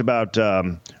 We've talked about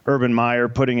Urban Meyer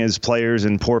putting his players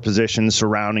in poor positions,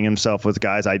 surrounding himself with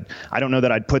guys. I don't know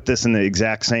that I'd put this in the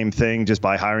exact same thing just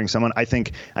by hiring someone. I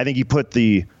think he put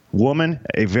the woman,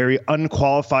 a very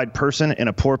unqualified person, in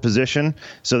a poor position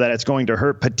so that it's going to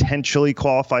hurt potentially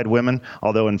qualified women,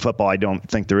 although in football I don't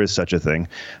think there is such a thing.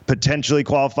 Potentially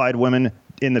qualified women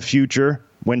in the future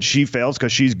when she fails,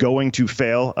 because she's going to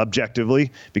fail objectively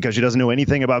because she doesn't know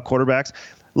anything about quarterbacks.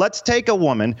 Let's take a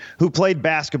woman who played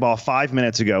basketball 5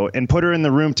 minutes ago and put her in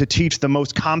the room to teach the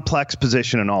most complex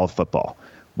position in all of football.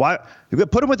 Why?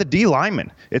 Put him with a D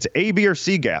lineman. It's A, B, or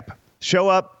C gap. Show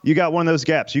up. You got one of those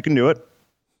gaps. You can do it.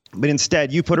 But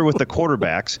instead, you put her with the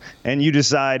quarterbacks, and you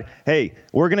decide, hey,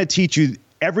 we're going to teach you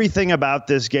everything about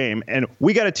this game, and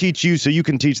we got to teach you so you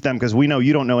can teach them because we know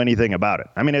you don't know anything about it.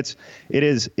 I mean, it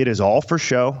is all for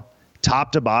show,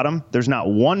 top to bottom. There's not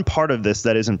one part of this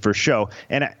that isn't for show.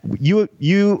 And you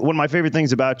one of my favorite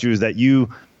things about you is that you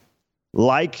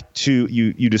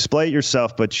display it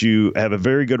yourself, but you have a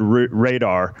very good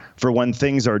radar for when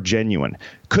things are genuine.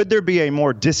 Could there be a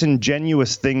more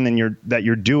disingenuous thing that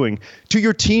you're doing to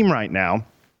your team right now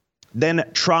than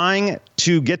trying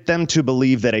to get them to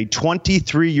believe that a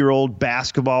 23-year-old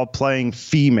basketball playing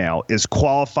female is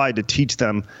qualified to teach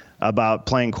them about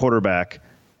playing quarterback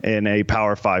in a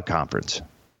Power 5 conference?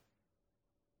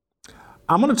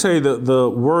 I'm going to tell you the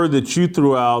word that you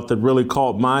threw out that really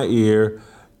caught my ear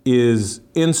is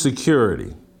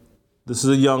insecurity. This is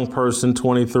a young person,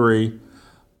 23.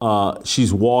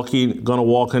 She's going to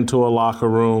walk into a locker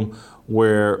room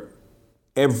where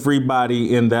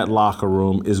everybody in that locker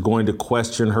room is going to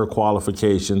question her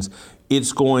qualifications.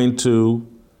 It's going to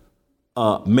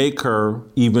make her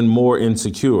even more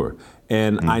insecure.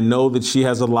 And I know that she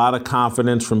has a lot of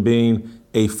confidence from being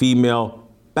a female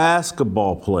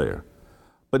basketball player.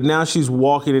 But now she's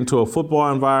walking into a football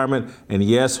environment, and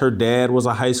yes, her dad was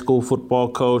a high school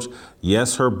football coach.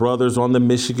 Yes, her brother's on the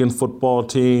Michigan football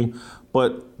team.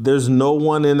 But there's no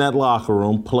one in that locker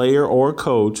room, player or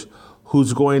coach,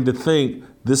 who's going to think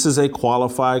this is a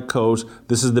qualified coach.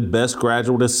 This is the best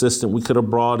graduate assistant we could have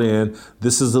brought in.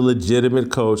 This is a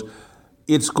legitimate coach.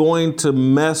 It's going to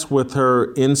mess with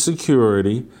her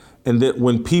insecurity. And that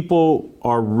when people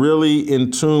are really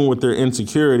in tune with their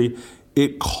insecurity,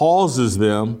 it causes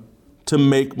them to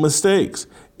make mistakes.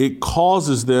 It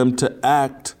causes them to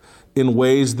act in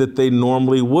ways that they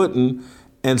normally wouldn't.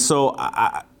 And so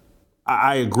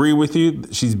I agree with you.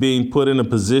 She's being put in a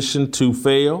position to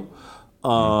fail.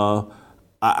 And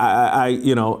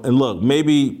look,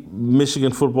 maybe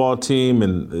Michigan football team,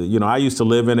 and I used to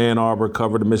live in Ann Arbor,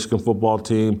 covered the Michigan football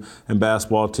team and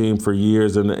basketball team for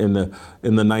years in the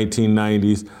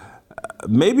 1990s.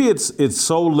 Maybe it's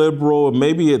so liberal,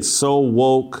 maybe it's so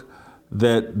woke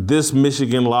that this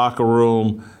Michigan locker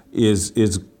room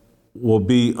will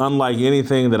be unlike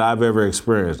anything that I've ever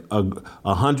experienced.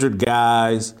 100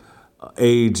 guys,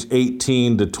 age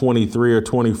 18 to 23 or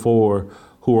 24,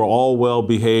 who are all well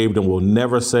behaved and will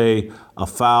never say a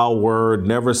foul word,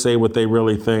 never say what they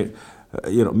really think.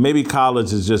 Maybe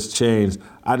college has just changed.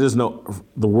 I just know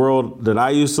the world that I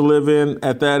used to live in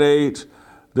at that age,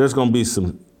 there's going to be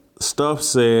some stuff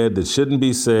said that shouldn't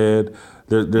be said.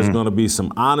 There's going to be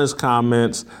some honest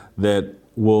comments that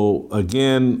will,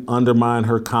 again, undermine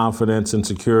her confidence and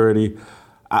security.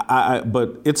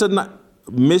 But it's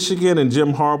Michigan and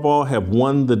Jim Harbaugh have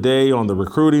won the day on the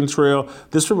recruiting trail.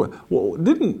 Didn't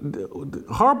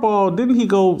he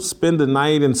go spend the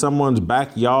night in someone's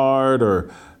backyard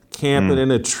or camping in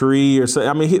a tree or something?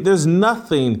 I mean, there's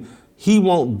nothing he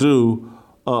won't do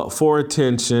for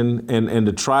attention and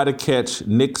to try to catch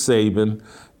Nick Saban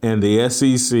and the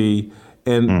SEC.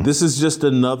 And this is just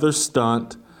another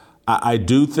stunt. I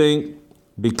do think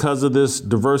because of this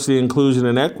diversity, inclusion,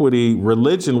 and equity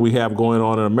religion we have going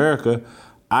on in America,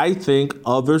 I think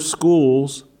other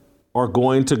schools are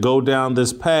going to go down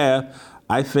this path.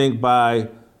 I think by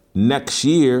next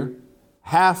year,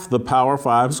 half the Power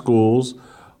 5 schools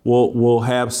will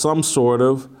have some sort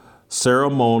of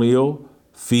ceremonial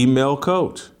female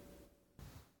coach.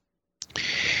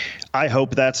 I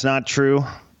hope that's not true,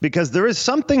 because there is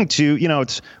something to,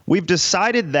 we've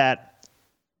decided that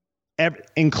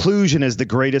inclusion is the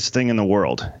greatest thing in the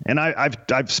world. And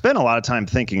I've spent a lot of time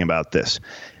thinking about this.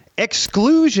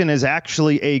 Exclusion is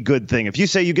actually a good thing. If you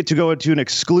say you get to go into an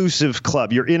exclusive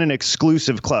club, you're in an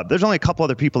exclusive club. There's only a couple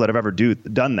other people that have ever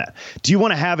done that. Do you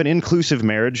want to have an inclusive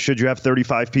marriage? Should you have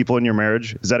 35 people in your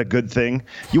marriage? Is that a good thing?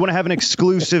 You want to have an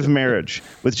exclusive marriage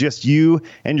with just you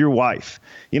and your wife.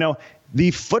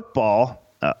 The football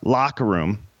locker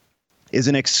room is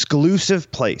an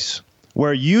exclusive place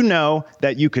where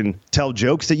that you can tell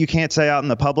jokes that you can't say out in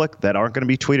the public that aren't going to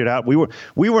be tweeted out.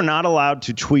 We were not allowed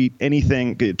to tweet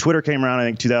anything. Twitter came around, I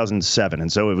think, 2007,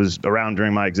 and so it was around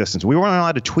during my existence. We weren't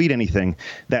allowed to tweet anything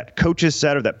that coaches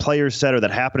said or that players said or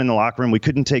that happened in the locker room. We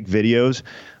couldn't take videos.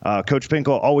 Coach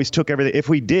Pinkel always took everything. If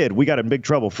we did, we got in big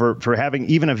trouble for having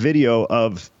even a video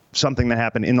of something that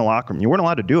happened in the locker room. You weren't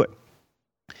allowed to do it.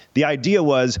 The idea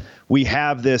was we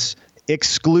have this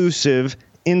exclusive,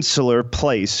 insular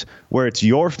place where it's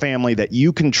your family that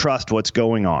you can trust what's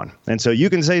going on. And so you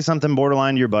can say something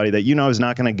borderline to your buddy that you know is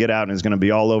not going to get out and is going to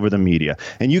be all over the media.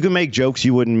 And you can make jokes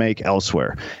you wouldn't make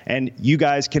elsewhere. And you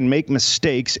guys can make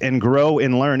mistakes and grow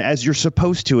and learn as you're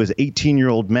supposed to as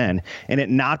 18-year-old men and it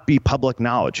not be public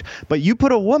knowledge. But you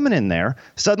put a woman in there,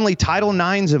 suddenly Title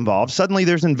IX's involved, suddenly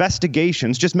there's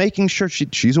investigations, just making sure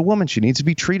she's a woman. She needs to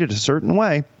be treated a certain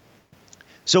way.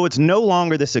 So it's no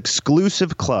longer this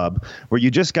exclusive club where you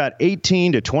just got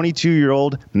 18 to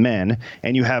 22-year-old men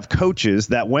and you have coaches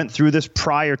that went through this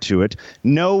prior to it,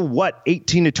 know what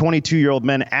 18 to 22-year-old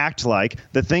men act like,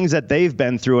 the things that they've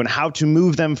been through, and how to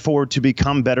move them forward to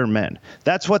become better men.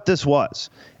 That's what this was.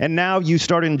 And now you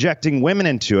start injecting women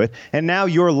into it, and now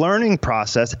your learning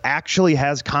process actually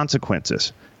has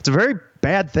consequences. It's a very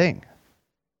bad thing.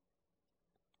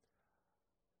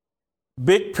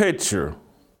 Big picture.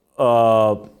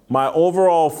 My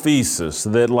overall thesis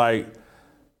that like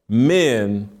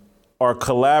men are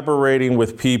collaborating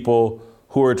with people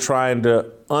who are trying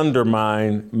to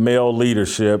undermine male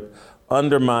leadership,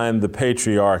 undermine the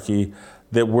patriarchy,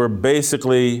 that we're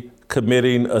basically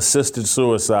committing assisted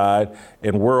suicide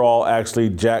and we're all actually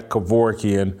Jack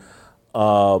Kevorkian.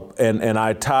 And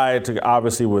I tie it to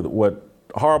obviously with what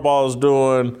Harbaugh is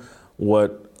doing,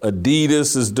 what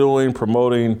Adidas is doing,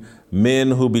 promoting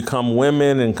men who become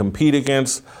women and compete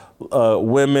against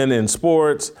women in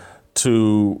sports,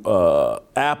 to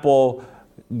Apple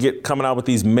coming out with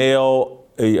these male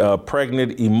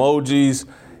pregnant emojis.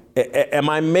 Am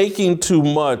I making too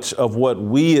much of what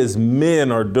we as men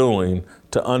are doing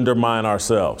to undermine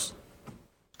ourselves?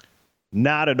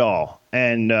 Not at all.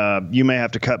 And you may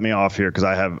have to cut me off here because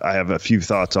I have a few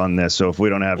thoughts on this. So if we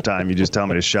don't have time, you just tell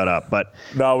me to shut up. But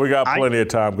no, we got plenty of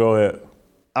time. Go ahead.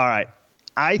 All right.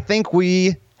 I think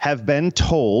we have been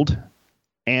told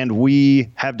and we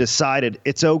have decided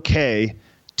it's okay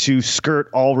to skirt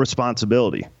all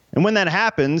responsibility. And when that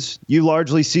happens, you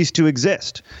largely cease to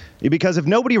exist. Because if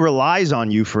nobody relies on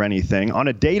you for anything on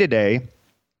a day-to-day,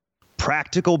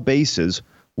 practical basis,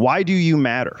 why do you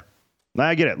matter? Now,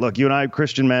 I get it. Look, you and I,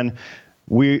 Christian men,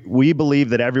 we believe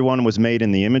that everyone was made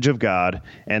in the image of God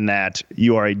and that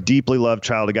you are a deeply loved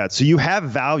child of God. So you have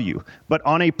value. But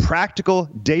on a practical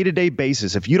day-to-day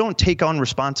basis, if you don't take on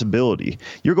responsibility,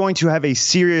 you're going to have a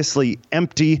seriously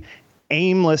empty,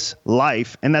 aimless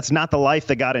life. And that's not the life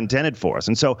that God intended for us.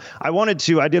 And so I did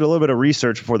a little bit of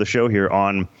research before the show here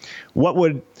on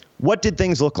what did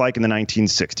things look like in the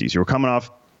 1960s? You were coming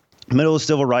off middle of the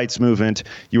civil rights movement.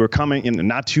 You were coming in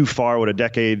not too far, a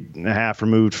decade and a half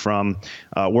removed from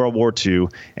World War II,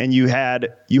 and you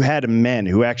had men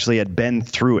who actually had been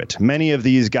through it. Many of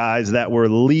these guys that were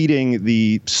leading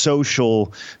the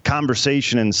social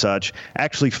conversation and such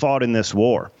actually fought in this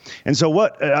war. And so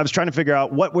what I was trying to figure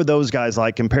out, what were those guys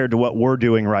like compared to what we're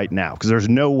doing right now? Because there's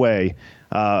no way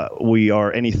we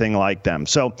are anything like them.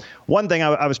 So one thing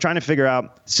I was trying to figure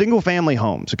out, single family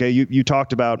homes. Okay, you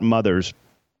talked about mothers.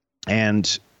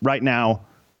 And right now,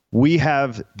 we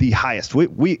have the highest.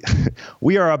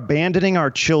 We are abandoning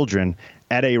our children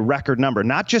at a record number,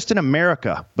 not just in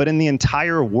America, but in the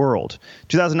entire world.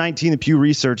 2019, the Pew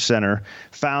Research Center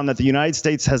found that the United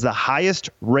States has the highest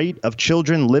rate of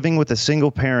children living with a single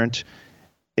parent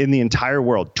in the entire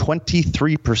world,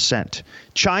 23%.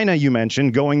 China, you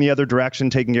mentioned, going the other direction,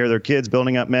 taking care of their kids,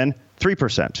 building up men,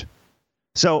 3%.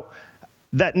 So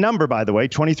that number, by the way,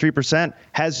 23%,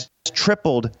 has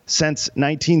tripled since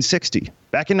 1960.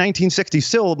 Back in 1960,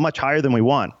 still much higher than we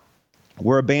want.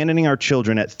 We're abandoning our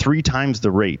children at 3 times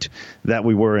the rate that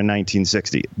we were in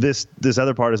 1960. This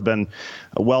other part has been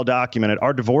well documented.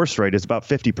 Our divorce rate is about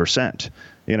 50%.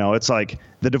 You know, it's like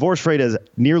the divorce rate has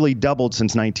nearly doubled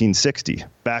since 1960.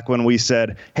 Back when we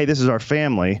said, hey, this is our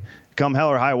family. Come hell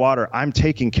or high water, I'm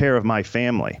taking care of my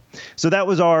family. So that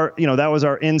was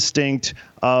our instinct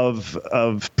of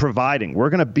providing. We're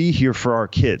going to be here for our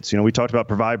kids. You know, we talked about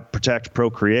provide, protect,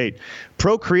 procreate.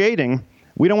 Procreating,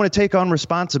 we don't want to take on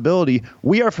responsibility.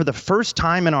 We are, for the first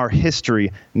time in our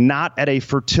history, not at a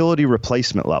fertility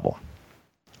replacement level.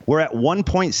 We're at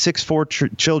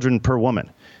 1.64 children per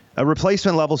woman. A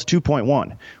replacement level is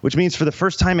 2.1, which means for the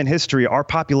first time in history, our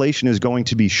population is going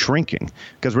to be shrinking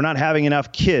because we're not having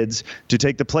enough kids to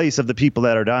take the place of the people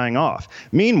that are dying off.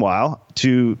 Meanwhile,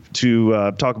 to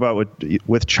talk about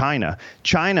with China,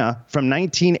 from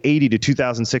 1980 to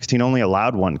 2016 only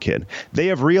allowed 1 kid. They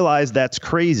have realized that's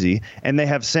crazy, and they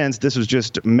have since, this was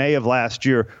just May of last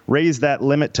year, raised that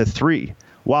limit to 3.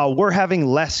 While we're having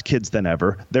less kids than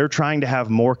ever, they're trying to have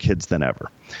more kids than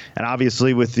ever. And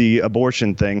obviously with the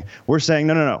abortion thing, we're saying,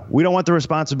 no. We don't want the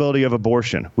responsibility of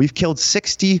abortion. We've killed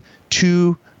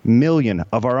 62 million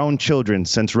of our own children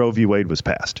since Roe v. Wade was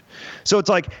passed. So it's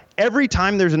like every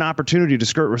time there's an opportunity to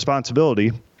skirt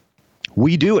responsibility,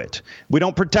 we do it. We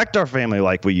don't protect our family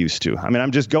like we used to. I mean,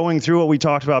 I'm just going through what we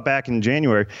talked about back in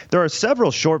January. There are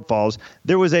several shortfalls.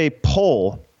 There was a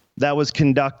poll that was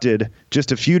conducted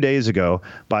just a few days ago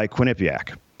by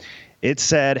Quinnipiac. It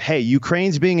said, hey,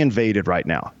 Ukraine's being invaded right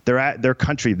now. They're at their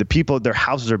country. The people, their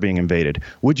houses are being invaded.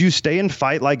 Would you stay and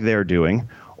fight like they're doing,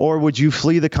 or would you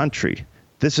flee the country?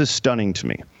 This is stunning to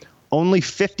me. Only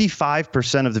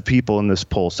 55% of the people in this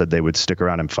poll said they would stick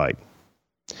around and fight.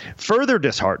 Further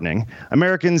disheartening,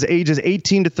 Americans ages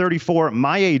 18 to 34,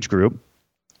 my age group,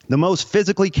 the most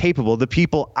physically capable, the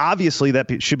people obviously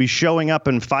that should be showing up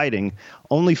and fighting,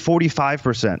 only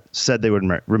 45% said they would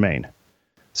remain.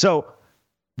 So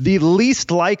the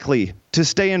least likely to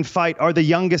stay and fight are the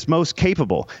youngest, most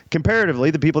capable.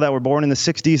 Comparatively, the people that were born in the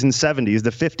 60s and 70s,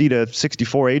 the 50 to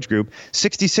 64 age group,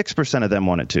 66% of them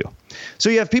wanted to. So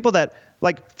you have people that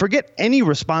forget any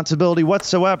responsibility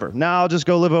whatsoever. Now I'll just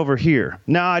go live over here.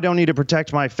 Now I don't need to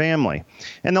protect my family.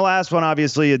 And the last one,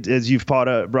 obviously, as you've brought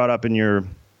up in your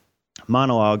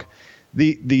monologue,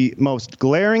 the most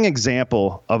glaring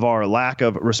example of our lack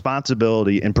of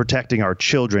responsibility in protecting our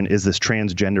children is this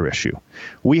transgender issue.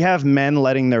 We have men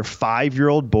letting their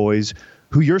 5-year-old boys,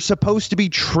 who you're supposed to be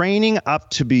training up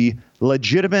to be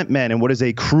legitimate men in what is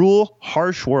a cruel,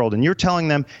 harsh world, and you're telling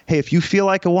them, hey, if you feel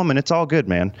like a woman, it's all good,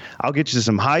 man. I'll get you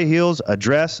some high heels, a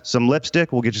dress, some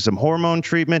lipstick. We'll get you some hormone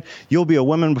treatment. You'll be a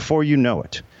woman before you know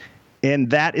it.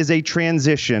 And that is a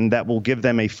transition that will give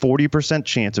them a 40%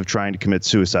 chance of trying to commit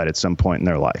suicide at some point in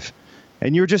their life.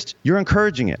 And you're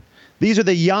encouraging it. These are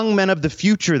the young men of the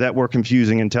future that we're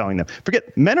confusing and telling them.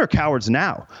 Forget, men are cowards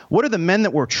now. What are the men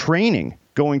that we're training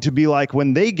going to be like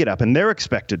when they get up and they're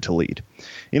expected to lead?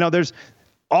 There's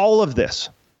all of this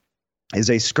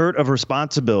is a skirt of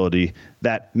responsibility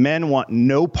that men want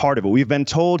no part of it. We've been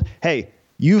told, hey,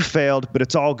 you failed, but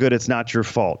it's all good. It's not your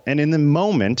fault. And in the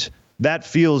moment, that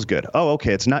feels good. Oh,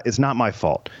 okay, it's not my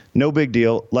fault. No big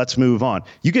deal. Let's move on.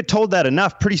 You get told that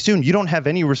enough, pretty soon you don't have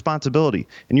any responsibility,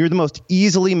 and you're the most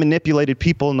easily manipulated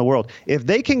people in the world. If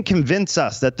they can convince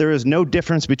us that there is no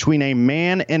difference between a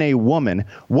man and a woman,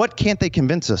 what can't they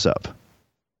convince us of?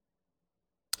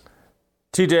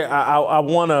 TJ, I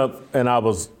want to, and I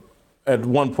was, at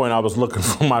one point I was looking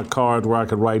for my card where I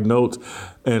could write notes,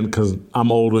 and because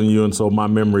I'm older than you, and so my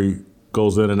memory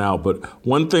goes in and out. But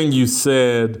one thing you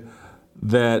said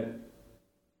that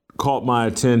caught my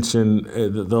attention,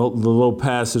 the little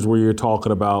passage where you're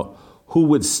talking about who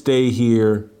would stay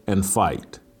here and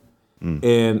fight.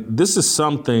 And this is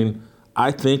something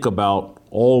I think about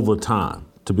all the time,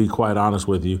 to be quite honest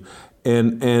with you.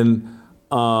 And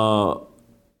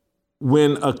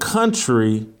when a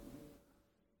country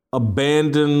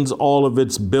abandons all of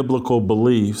its biblical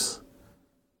beliefs,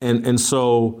 and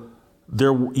so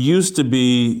there used to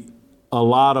be a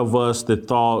lot of us that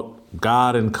thought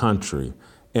God and country,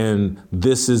 and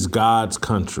this is God's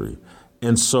country.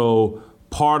 And so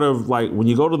part of when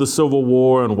you go to the Civil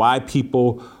War and why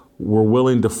people were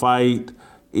willing to fight,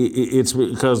 it's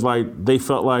because they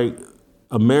felt like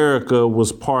America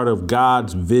was part of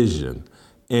God's vision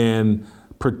and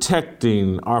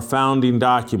protecting our founding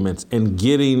documents and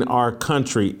getting our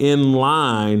country in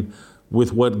line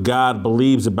with what God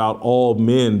believes about all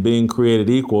men being created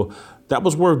equal. That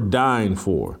was worth dying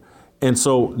for. And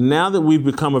so now that we've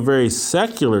become a very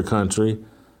secular country,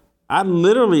 I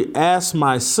literally ask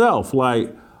myself,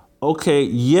 okay,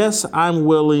 yes, I'm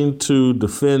willing to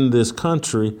defend this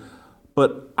country,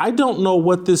 but I don't know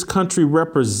what this country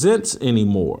represents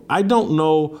anymore. I don't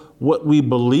know what we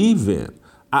believe in.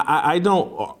 I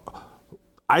don't,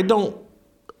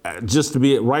 just to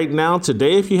be it right now,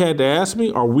 today, if you had to ask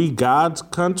me, are we God's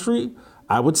country?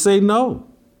 I would say no.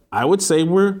 I would say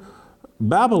we're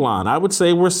Babylon. I would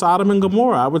say we're Sodom and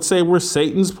Gomorrah. I would say we're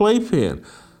Satan's playpen.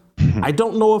 I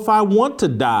don't know if I want to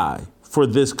die for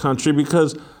this country,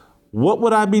 because what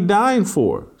would I be dying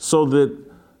for? So that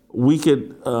we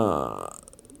could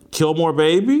kill more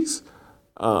babies,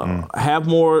 have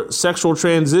more sexual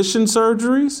transition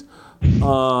surgeries,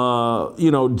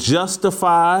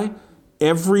 justify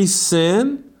every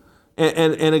sin.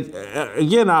 And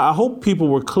again, I hope people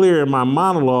were clear in my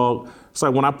monologue. It's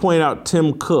like when I point out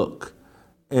Tim Cook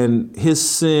and his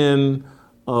sin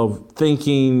of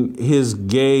thinking his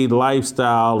gay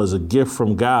lifestyle is a gift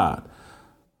from God.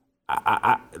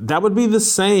 That would be the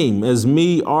same as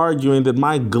me arguing that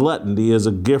my gluttony is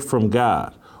a gift from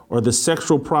God, or the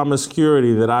sexual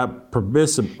promiscuity that I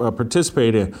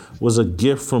participate in was a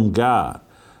gift from God.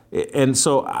 And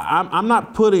so I'm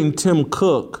not putting Tim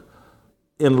Cook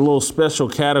in a little special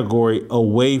category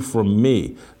away from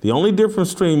me. The only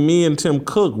difference between me and Tim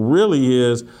Cook really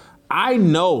is I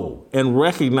know and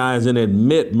recognize and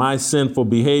admit my sinful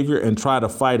behavior and try to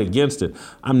fight against it.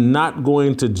 I'm not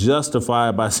going to justify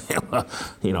it by saying,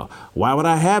 well, why would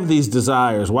I have these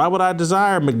desires? Why would I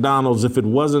desire McDonald's if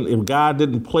God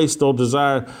didn't place those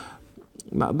desires?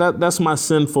 Now, that's my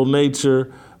sinful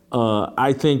nature.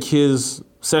 I think his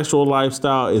sexual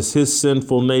lifestyle is his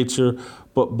sinful nature.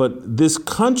 But this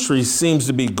country seems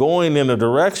to be going in a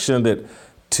direction that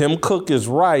Tim Cook is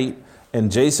right and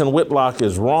Jason Whitlock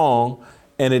is wrong,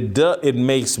 and it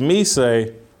makes me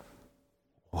say,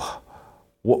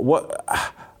 what?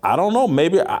 I don't know.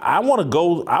 Maybe I want to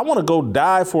go. I want to go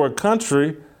die for a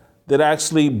country that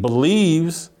actually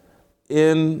believes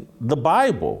in the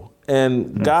Bible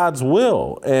and God's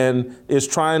will and is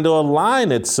trying to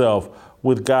align itself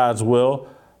with God's will.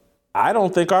 I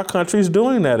don't think our country's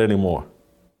doing that anymore.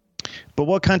 But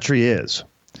what country is?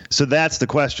 So that's the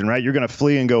question, right? You're going to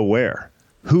flee and go where?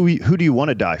 Who do you want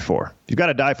to die for? You've got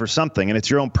to die for something, and it's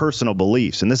your own personal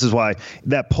beliefs. And this is why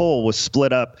that poll was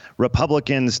split up,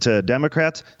 Republicans to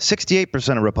Democrats.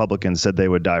 68% of Republicans said they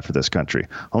would die for this country.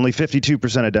 Only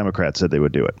 52% of Democrats said they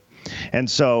would do it. And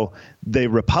so the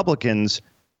Republicans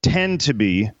tend to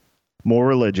be more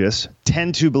religious,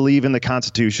 tend to believe in the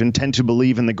Constitution, tend to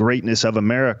believe in the greatness of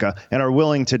America, and are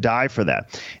willing to die for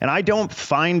that. And I don't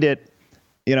find it,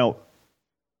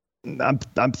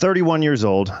 I'm 31 years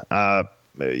old.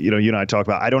 You and I talk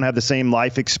about, I don't have the same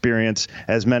life experience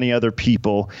as many other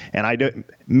people, and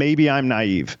maybe I'm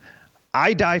naive.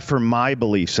 I die for my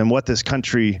beliefs and what this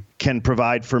country can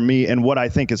provide for me and what I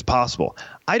think is possible.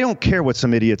 I don't care what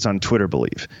some idiots on Twitter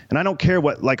believe. And I don't care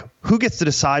who gets to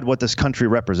decide what this country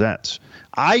represents.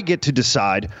 I get to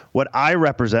decide what I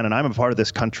represent, and I'm a part of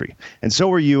this country. And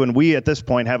so are you, and we at this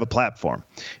point have a platform.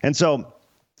 And so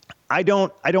I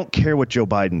don't care what Joe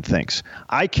Biden thinks.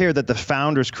 I care that the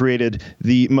founders created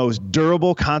the most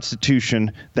durable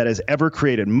constitution that has ever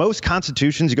created. Most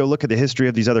constitutions, you go look at the history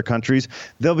of these other countries,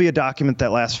 there'll be a document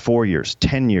that lasts 4 years,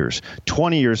 10 years,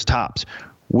 20 years tops.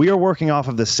 We are working off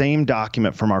of the same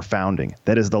document from our founding.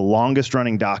 That is the longest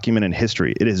running document in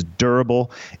history. It is durable.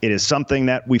 It is something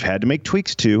that we've had to make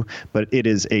tweaks to, but it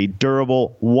is a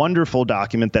durable, wonderful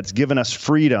document that's given us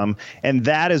freedom. And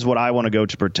that is what I want to go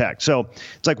to protect. So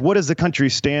it's like, what does the country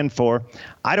stand for?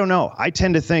 I don't know. I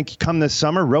tend to think come this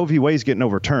summer, Roe v. Wade's getting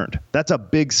overturned. That's a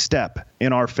big step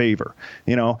in our favor.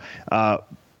 If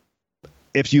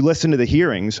you listen to the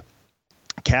hearings,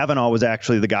 Kavanaugh was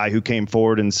actually the guy who came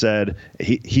forward and said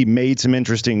he made some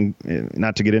interesting,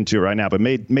 not to get into it right now, but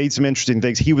made some interesting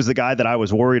things. He was the guy that I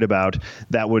was worried about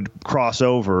that would cross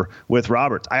over with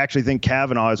Roberts. I actually think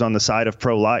Kavanaugh is on the side of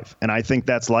pro-life, and I think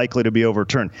that's likely to be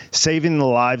overturned, saving the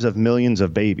lives of millions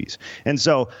of babies. And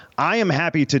so I am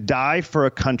happy to die for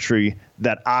a country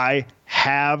that I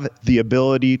have the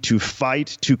ability to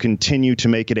fight to continue to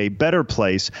make it a better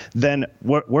place. Then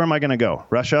where am I going to go?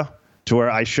 Russia? To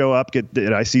where I show up,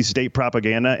 I see state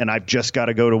propaganda, and I've just got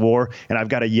to go to war, and I've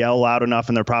got to yell loud enough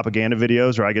in their propaganda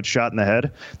videos, or I get shot in the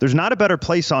head. There's not a better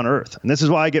place on earth. And this is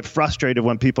why I get frustrated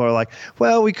when people are like,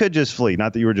 well, we could just flee.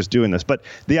 Not that you were just doing this. But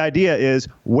the idea is,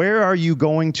 where are you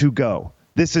going to go?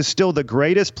 This is still the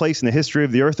greatest place in the history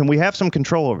of the earth, and we have some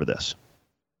control over this.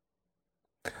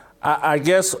 I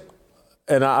guess,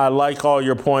 and I like all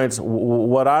your points.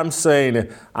 What I'm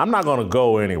saying, I'm not going to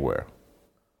go anywhere.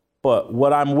 But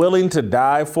what I'm willing to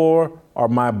die for are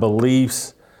my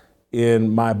beliefs in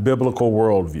my biblical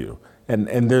worldview.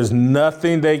 And there's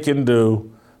nothing they can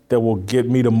do that will get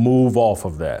me to move off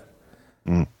of that.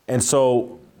 And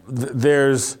so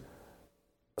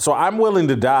so I'm willing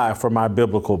to die for my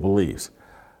biblical beliefs.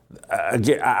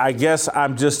 I guess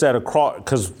I'm just at a cross,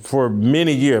 because for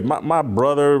many years, my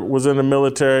brother was in the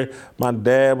military, my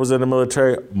dad was in the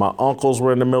military, my uncles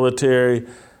were in the military,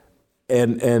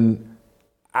 and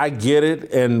I get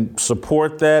it and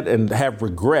support that and have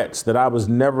regrets that I was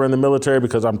never in the military,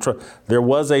 because there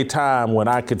was a time when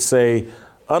I could say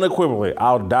unequivocally,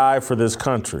 I'll die for this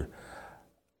country.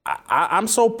 I'm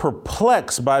so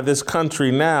perplexed by this country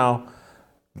now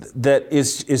that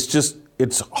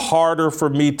it's harder for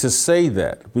me to say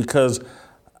that, because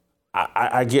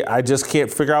I just can't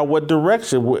figure out what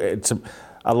direction.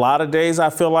 A lot of days I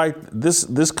feel like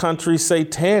this country's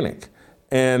satanic,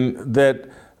 and that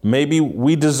maybe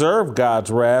we deserve God's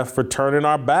wrath for turning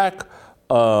our back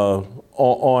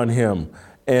on him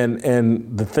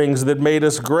and the things that made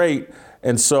us great.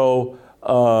 And so,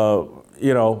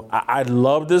 I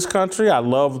love this country. I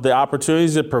love the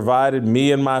opportunities it provided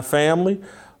me and my family.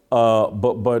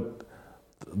 But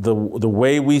the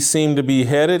way we seem to be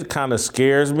headed kind of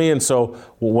scares me. And so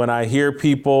when I hear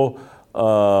people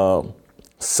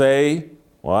say,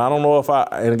 well, I don't know if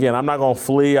and again, I'm not going to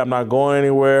flee, I'm not going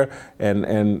anywhere.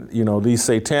 And these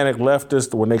satanic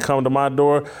leftists, when they come to my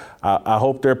door, I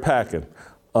hope they're packing,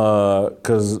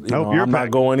 because I'm not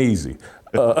going easy.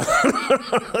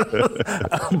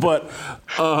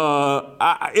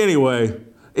 Anyway,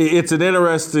 it's an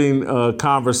interesting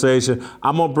conversation.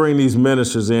 I'm going to bring these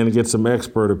ministers in and get some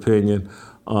expert opinion.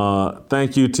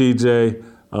 Thank you, TJ.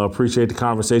 Appreciate the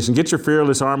conversation. Get your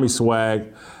Fearless Army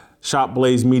swag.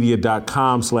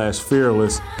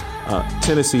 shopblazemedia.com/fearless.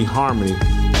 Tennessee Harmony.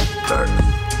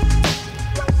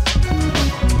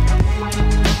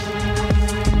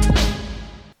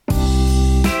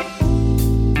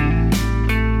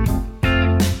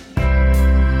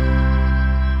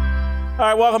 All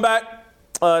right, welcome back.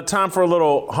 Time for a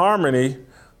little harmony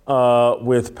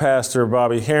with Pastor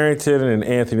Bobby Harrington and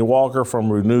Anthony Walker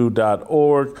from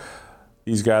renew.org.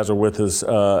 These guys are with us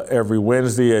every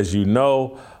Wednesday, as you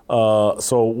know.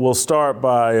 So we'll start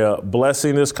by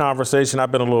blessing this conversation.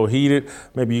 I've been a little heated.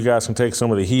 Maybe you guys can take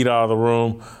some of the heat out of the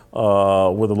room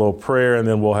with a little prayer, and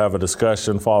then we'll have a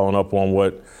discussion following up on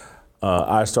what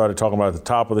I started talking about at the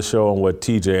top of the show and what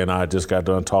TJ and I just got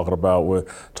done talking about.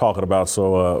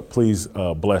 So please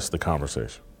bless the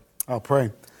conversation. I'll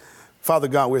pray. Father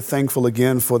God, we're thankful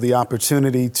again for the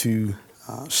opportunity to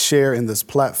share in this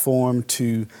platform,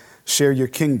 to share your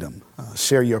kingdom,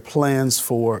 share your plans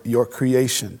for your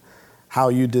creation, how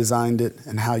you designed it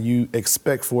and how you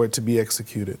expect for it to be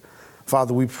executed.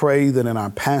 Father, we pray that in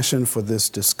our passion for this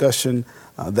discussion,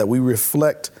 that we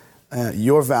reflect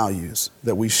your values,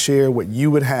 that we share what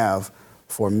you would have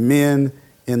for men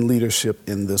in leadership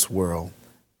in this world.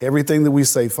 Everything that we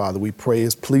say, Father, we pray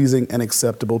is pleasing and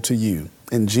acceptable to you.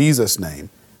 In Jesus' name,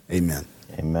 amen.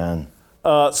 Amen.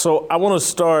 So I want to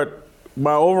start.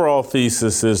 My overall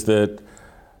thesis is that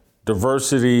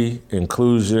diversity,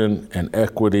 inclusion, and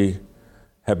equity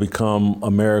have become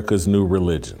America's new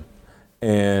religion.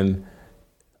 And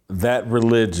that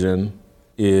religion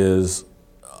is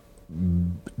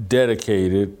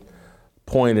dedicated,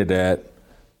 pointed at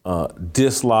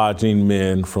dislodging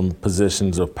men from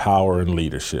positions of power and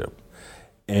leadership.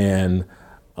 And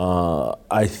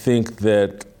I think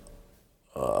that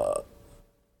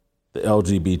the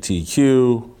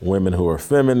LGBTQ, women who are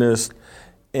feminists,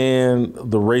 and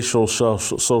the racial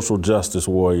social justice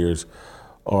warriors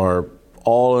are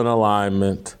all in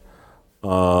alignment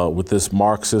with this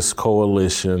Marxist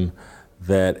coalition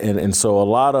and so a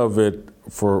lot of it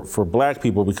for black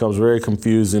people becomes very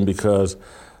confusing because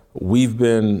we've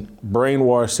been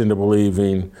brainwashed into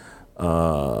believing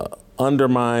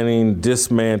undermining,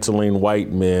 dismantling white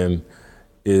men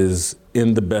is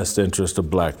in the best interest of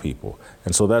black people.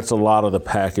 And so that's a lot of the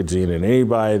packaging, and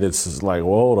anybody that's like,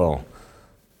 well, hold on,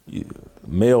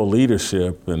 male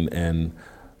leadership, and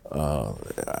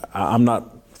I'm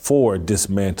not for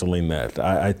dismantling that.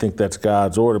 I think that's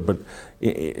God's order, but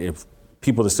if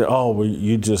people that say, oh, well,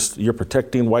 you're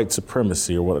protecting white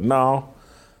supremacy or what, no,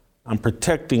 I'm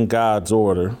protecting God's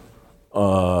order.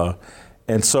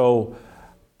 And so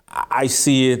I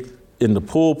see it in the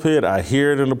pulpit, I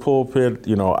hear it in the pulpit.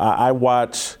 I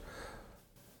watch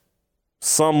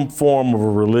some form of a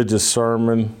religious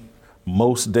sermon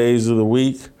most days of the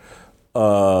week,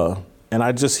 and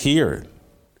I just hear it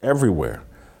everywhere.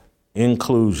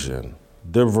 Inclusion,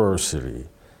 diversity,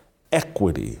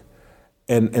 equity.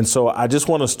 And so I just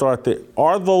want to start there.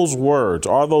 Are those words,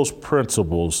 are those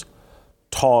principles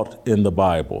taught in the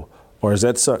Bible? Or is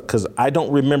that because I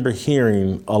don't remember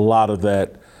hearing a lot of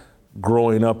that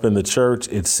growing up in the church.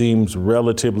 It seems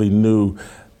relatively new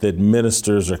that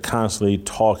ministers are constantly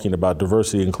talking about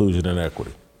diversity, inclusion, and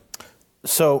equity.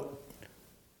 So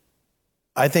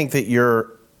I think that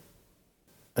your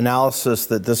analysis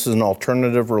that this is an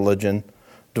alternative religion,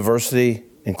 diversity,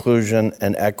 inclusion,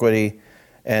 and equity,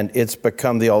 and it's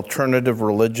become the alternative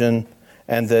religion,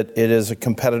 and that it is a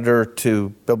competitor to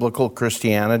biblical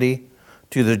Christianity,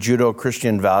 to the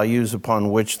Judeo-Christian values upon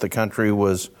which the country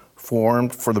was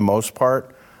formed for the most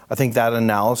part. I think that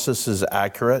analysis is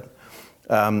accurate.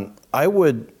 I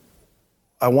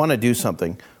want to do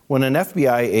something. When an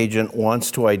FBI agent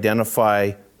wants to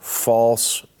identify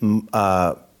false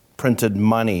printed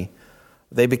money,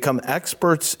 they become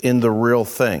experts in the real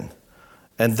thing.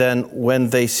 And then when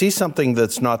they see something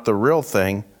that's not the real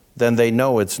thing, then they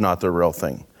know it's not the real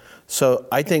thing. So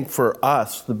I think for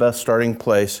us, the best starting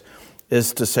place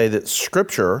is to say that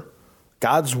Scripture,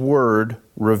 God's Word,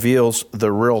 reveals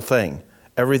the real thing.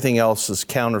 Everything else is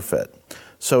counterfeit.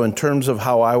 So in terms of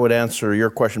how I would answer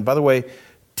your question, by the way,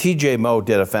 TJ Moe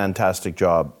did a fantastic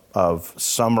job of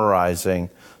summarizing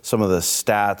some of the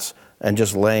stats and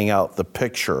just laying out the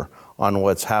picture on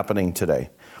what's happening today.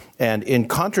 And in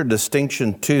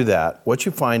contradistinction to that, what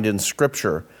you find in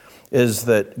Scripture is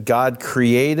that God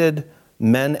created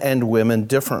men and women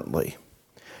differently,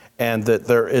 and that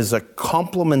there is a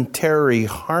complementary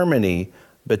harmony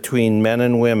between men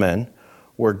and women,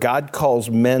 where God calls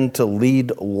men to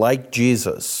lead like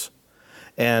Jesus.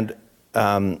 And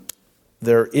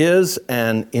there is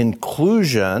an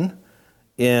inclusion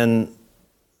in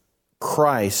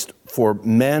Christ for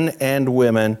men and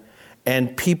women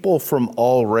and people from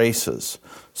all races.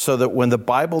 So that when the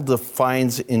Bible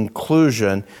defines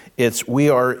inclusion, it's we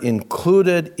are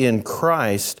included in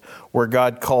Christ, where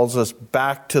God calls us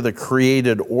back to the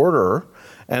created order,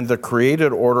 and the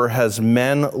created order has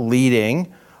men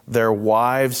leading their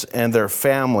wives and their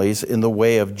families in the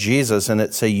way of Jesus, and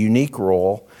it's a unique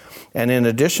role. And in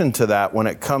addition to that, when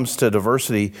it comes to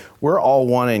diversity, we're all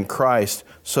one in Christ,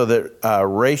 so that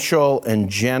racial and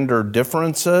gender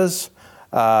differences,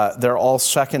 they're all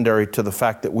secondary to the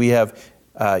fact that we have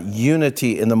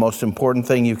unity in the most important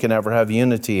thing you can ever have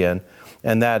unity in,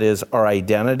 and that is our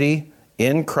identity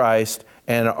in Christ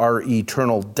and our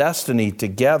eternal destiny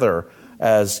together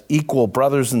as equal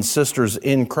brothers and sisters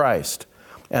in Christ.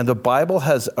 And the Bible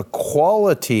has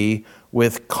equality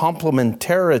with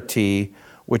complementarity,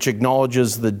 which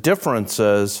acknowledges the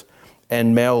differences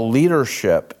and male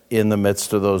leadership in the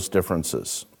midst of those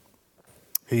differences.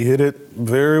 He hit it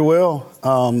very well.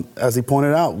 As he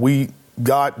pointed out,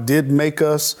 God did make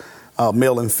us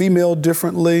male and female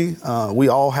differently. We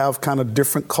all have kind of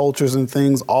different cultures and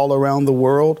things all around the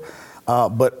world.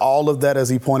 But all of that, as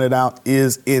he pointed out,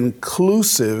 is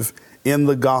inclusive in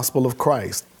the gospel of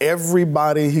Christ.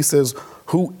 Everybody, he says,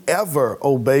 whoever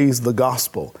obeys the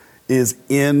gospel is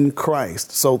in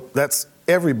Christ. So that's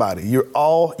everybody. You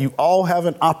all have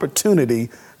an opportunity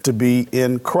to be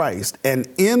in Christ. And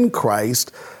in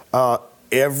Christ,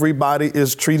 everybody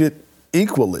is treated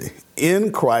equally.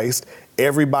 In Christ,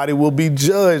 everybody will be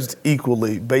judged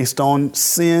equally based on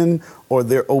sin or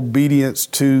their obedience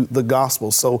to the gospel.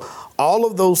 So all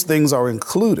of those things are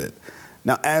included.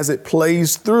 Now, as it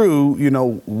plays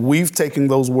through, we've taken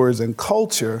those words in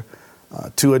culture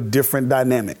to a different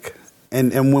dynamic.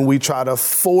 And when we try to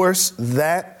force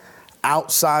that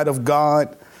outside of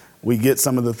God, we get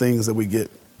some of the things that we get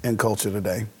in culture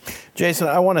today. Jason,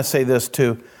 I want to say this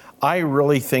too. I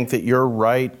really think that you're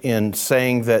right in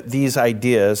saying that these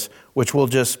ideas, which we'll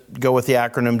just go with the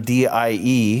acronym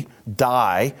DIE,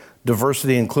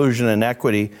 diversity, inclusion, and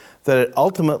equity, that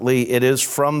ultimately it is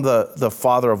from the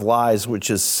father of lies,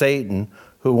 which is Satan,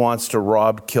 who wants to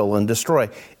rob, kill, and destroy.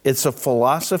 It's a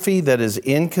philosophy that is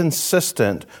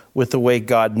inconsistent with the way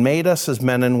God made us as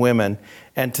men and women.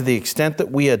 And to the extent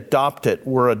that we adopt it,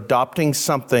 we're adopting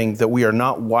something that we are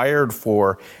not wired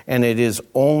for, and it is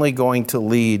only going to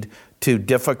lead to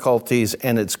difficulties,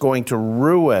 and it's going to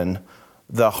ruin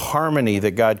the harmony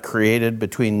that God created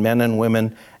between men and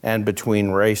women and between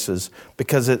races,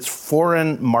 because it's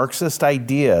foreign Marxist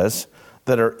ideas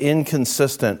that are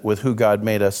inconsistent with who God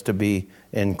made us to be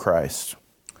in Christ.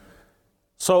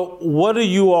 So what do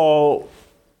you all,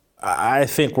 I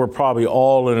think we're probably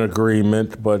all in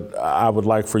agreement, but I would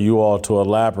like for you all to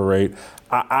elaborate.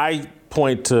 I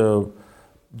point to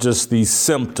just these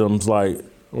symptoms like,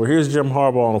 well, here's Jim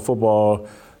Harbaugh on football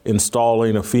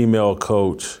installing a female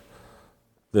coach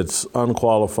that's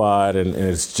unqualified, and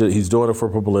he's doing it for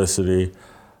publicity.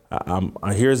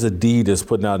 Here's Adidas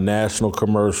putting out national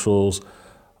commercials,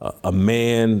 a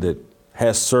man that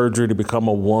has surgery to become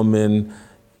a woman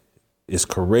is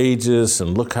courageous,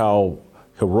 and look how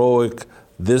heroic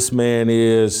this man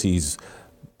is. He's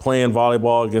playing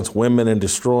volleyball against women and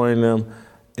destroying them.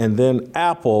 And then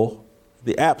Apple,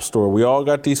 the App Store, we all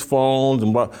got these phones,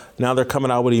 and now they're coming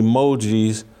out with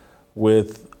emojis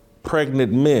with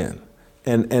pregnant men.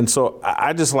 And so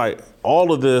I just like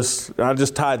all of this, I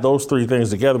just tied those three things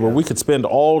together, but we could spend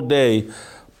all day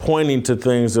pointing to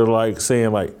things that are like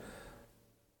saying like,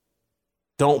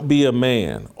 don't be a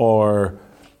man, or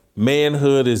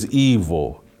manhood is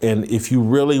evil. And if you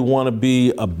really want to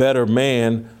be a better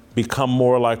man, become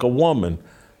more like a woman.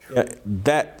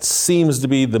 That seems to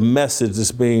be the message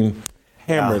that's being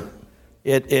hammered.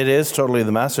 It is totally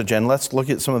the message. And let's look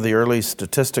at some of the early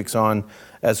statistics on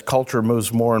as culture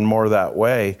moves more and more that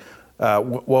way.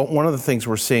 Well, one of the things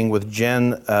we're seeing with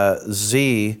Gen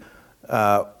Z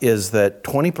is that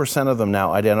 20% of them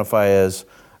now identify as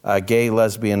gay,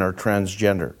 lesbian, or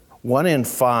transgender. 1 in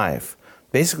 5,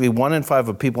 basically 1 in 5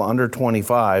 of people under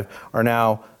 25 are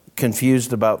now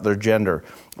confused about their gender.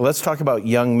 Let's talk about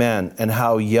young men and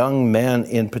how young men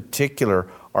in particular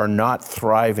are not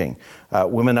thriving.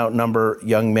 Women outnumber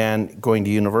young men going to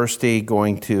university,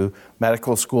 going to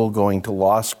medical school, going to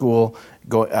law school,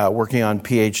 working on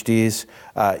PhDs.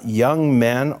 Young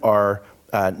men are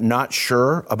not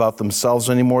sure about themselves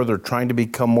anymore. They're trying to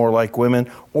become more like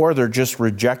women, or they're just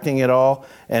rejecting it all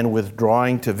and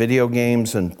withdrawing to video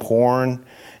games and porn.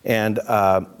 And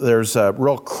there's a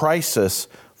real crisis,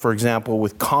 for example,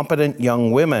 with competent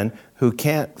young women who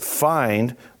can't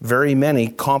find very many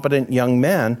competent young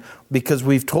men, because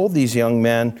we've told these young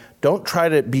men, don't try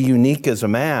to be unique as a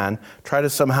man, try to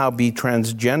somehow be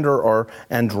transgender or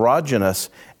androgynous.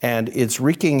 And it's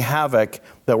wreaking havoc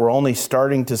that we're only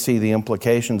starting to see the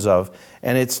implications of.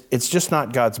 And it's just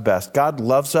not God's best. God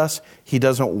loves us. He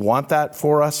doesn't want that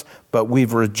for us, but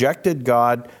we've rejected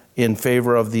God in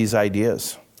favor of these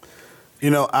ideas. You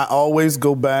know, I always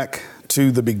go back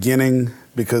to the beginning,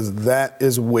 because that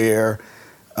is where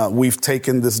we've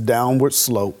taken this downward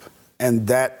slope, and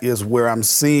that is where I'm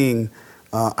seeing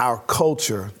our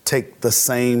culture take the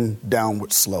same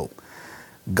downward slope.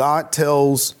 God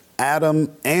tells Adam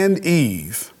and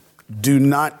Eve, do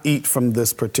not eat from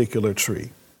this particular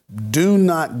tree. Do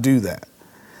not do that.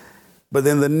 But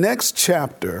then the next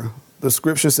chapter, the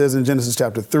scripture says in Genesis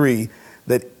chapter 3,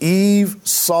 that Eve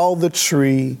saw the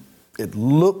tree. It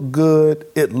looked good.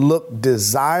 It looked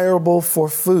desirable for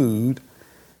food.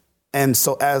 And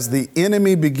so as the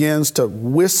enemy begins to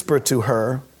whisper to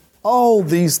her, oh,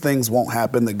 these things won't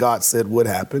happen that God said would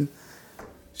happen,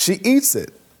 she eats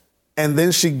it. And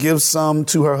then she gives some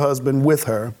to her husband with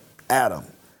her, Adam.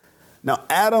 Now,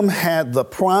 Adam had the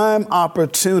prime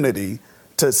opportunity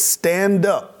to stand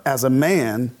up as a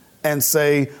man and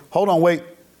say, hold on, wait,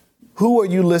 who are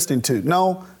you listening to?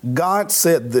 No, God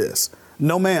said this.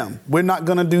 No, ma'am, we're not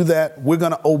going to do that. We're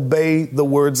going to obey the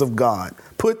words of God.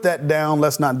 Put that down.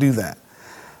 Let's not do that.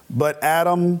 But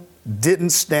Adam didn't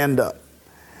stand up.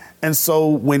 And so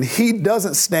when he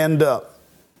doesn't stand up,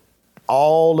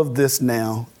 all of this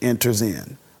now enters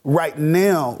in. Right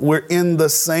now, we're in the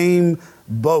same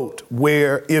boat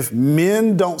where if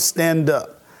men don't stand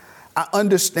up, I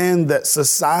understand that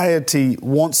society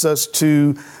wants us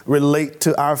to relate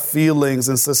to our feelings,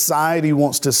 and society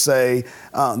wants to say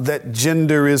that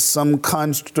gender is some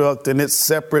construct and it's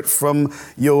separate from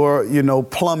your,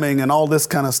 plumbing and all this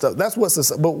kind of stuff. That's what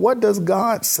society, but what does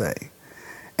God say?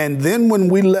 And then when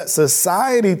we let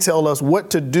society tell us what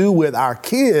to do with our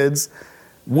kids,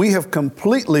 we have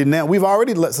we've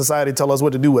already let society tell us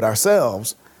what to do with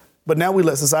ourselves, but now we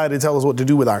let society tell us what to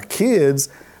do with our kids.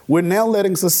 We're now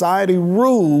letting society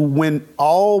rule when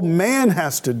all man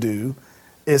has to do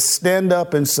is stand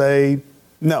up and say,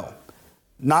 no,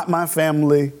 not my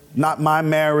family, not my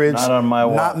marriage, not on my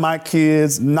watch, not my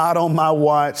kids, not on my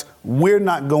watch. We're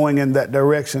not going in that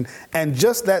direction. And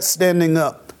just that standing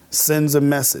up sends a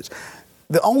message.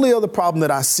 The only other problem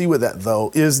that I see with that,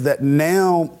 though, is that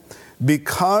now,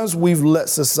 because we've let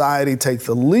society take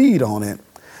the lead on it,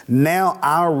 now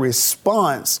our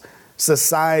response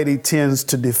society tends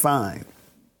to define.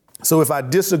 So if I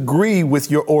disagree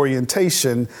with your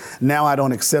orientation, now I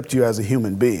don't accept you as a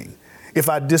human being. If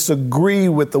I disagree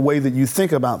with the way that you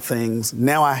think about things,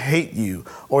 now I hate you,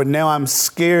 or now I'm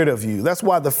scared of you. That's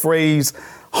why the phrase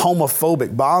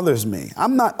homophobic bothers me.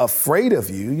 I'm not afraid of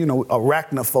you,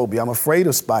 arachnophobia. I'm afraid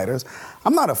of spiders.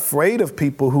 I'm not afraid of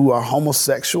people who are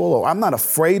homosexual, or I'm not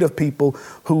afraid of people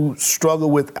who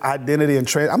struggle with identity and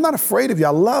trans. I'm not afraid of you. I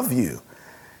love you.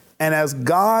 And as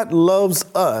God loves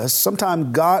us, sometimes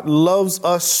God loves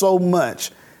us so much,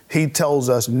 he tells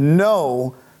us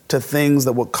no to things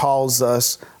that would cause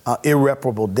us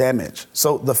irreparable damage.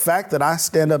 So the fact that I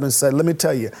stand up and say, let me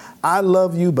tell you, I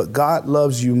love you, but God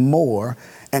loves you more,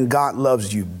 and God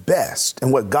loves you best.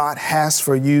 And what God has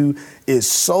for you is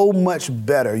so much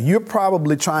better. You're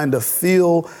probably trying to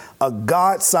fill a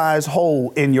God-sized hole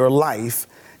in your life,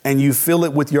 and you fill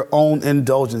it with your own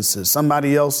indulgences.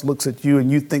 Somebody else looks at you and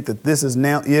you think that this is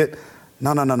now it.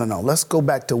 No. Let's go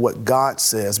back to what God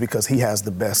says, because he has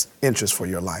the best interest for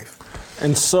your life.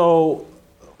 And so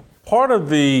part of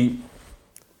the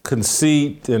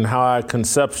conceit and how I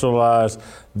conceptualize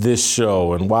this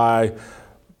show, and why,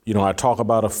 I talk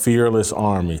about a fearless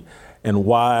army, and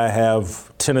why I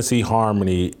have Tennessee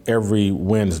Harmony every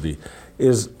Wednesday,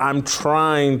 is I'm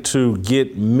trying to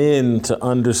get men to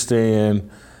understand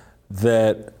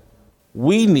that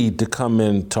we need to come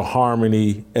into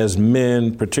harmony as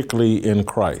men, particularly in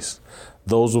Christ,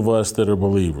 those of us that are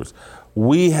believers.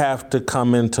 We have to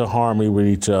come into harmony with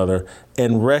each other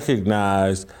and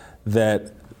recognize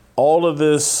that all of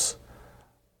this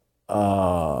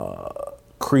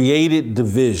created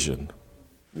division,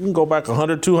 you can go back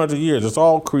 100, 200 years, it's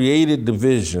all created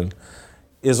division,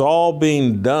 is all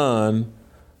being done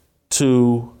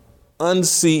to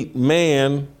unseat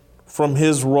man from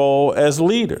his role as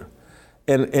leader.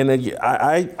 And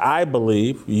I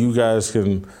believe, you guys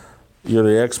you're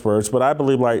the experts, but I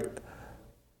believe like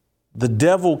the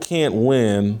devil can't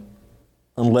win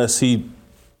unless he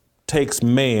takes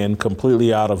man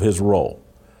completely out of his role.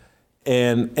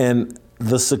 And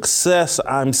the success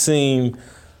I'm seeing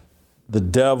the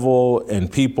devil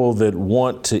and people that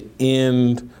want to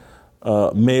end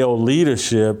male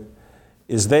leadership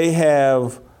is they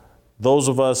have those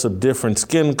of us of different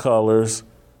skin colors,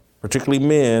 particularly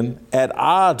men, at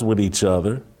odds with each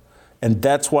other. And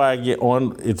that's why I get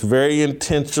on, it's very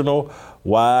intentional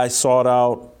why I sought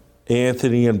out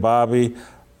Anthony and Bobby.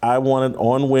 I wanted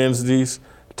on Wednesdays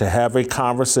to have a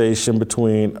conversation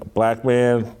between a black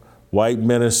man, white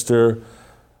minister,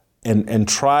 and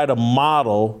try to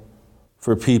model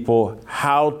for people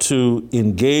how to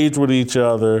engage with each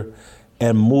other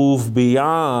and move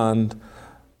beyond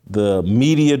the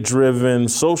media-driven,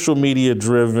 social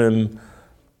media-driven,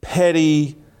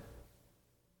 petty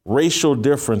racial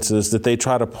differences that they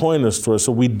try to point us towards.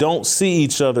 So we don't see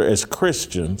each other as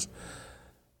Christians.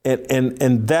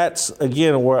 And that's,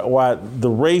 again, why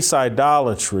the race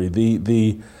idolatry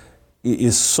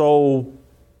is so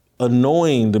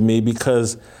annoying to me,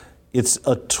 because it's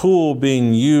a tool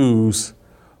being used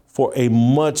for a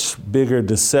much bigger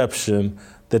deception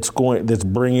that's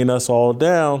bringing us all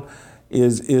down.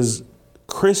 Is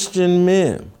Christian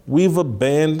men. We've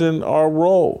abandoned our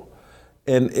role.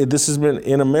 And this has been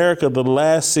in America the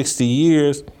last 60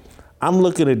 years. I'm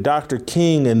looking at Dr.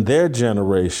 King and their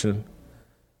generation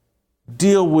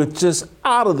deal with just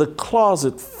out of the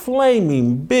closet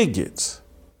flaming bigots.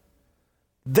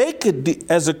 They could,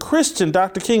 as a Christian,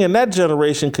 Dr. King and that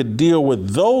generation could deal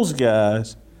with those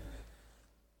guys,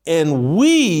 and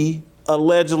we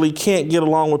allegedly can't get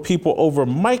along with people over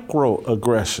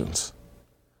microaggressions.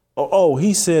 Oh,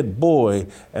 he said boy,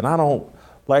 and I don't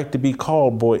like to be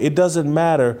called boy. It doesn't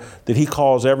matter that he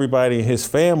calls everybody in his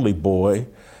family boy.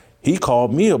 He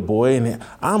called me a boy, and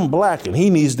I'm black, and he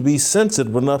needs to be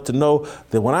sensitive enough to know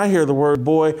that when I hear the word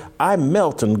boy, I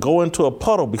melt and go into a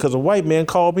puddle because a white man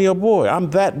called me a boy.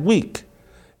 I'm that weak.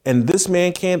 And this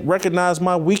man can't recognize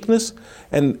my weakness.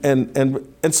 And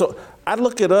so I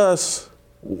look at us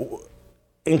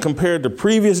and compared to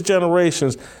previous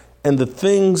generations and the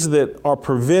things that are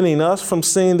preventing us from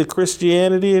seeing the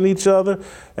Christianity in each other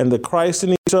and the Christ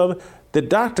in each other, that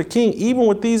Dr. King, even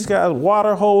with these guys,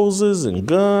 water hoses and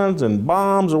guns and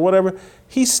bombs or whatever,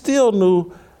 he still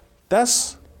knew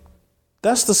that's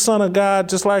the Son of God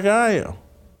just like I am.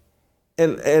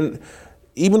 And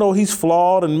even though he's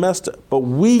flawed and messed up, but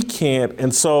we can't.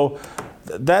 And so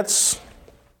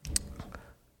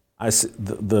I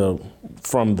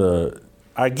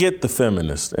get the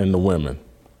feminists and the women.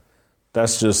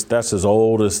 That's as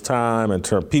old as time,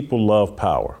 and people love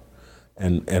power,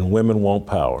 and women want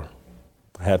power.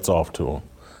 Hats off to them. I'm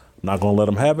not gonna let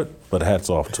them have it, but hats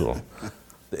off to them.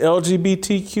 The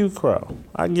LGBTQ crowd,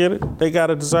 I get it. They got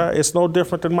a desire. It's no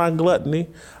different than my gluttony.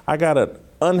 I got an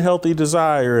unhealthy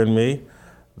desire in me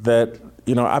that,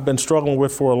 I've been struggling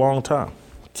with for a long time.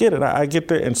 Get it? I get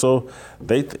there. And so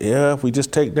if we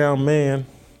just take down man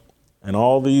and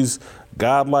all these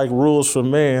godlike rules for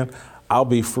man, I'll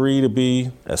be free to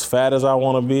be as fat as I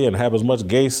want to be and have as much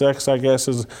gay sex, I guess,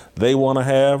 as they want to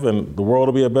have, and the world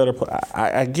will be a better place.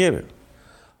 I get it.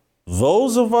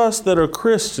 Those of us that are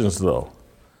Christians, though,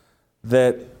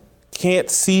 that can't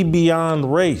see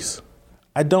beyond race,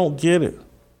 I don't get it.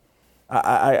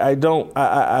 I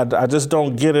just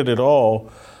don't get it at all,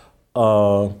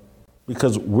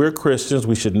 because we're Christians.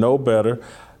 We should know better.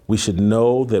 We should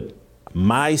know that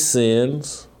my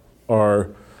sins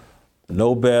are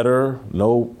no better,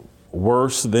 no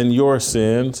worse than your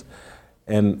sins.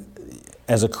 And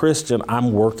as a Christian,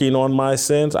 I'm working on my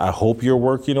sins. I hope you're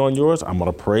working on yours. I'm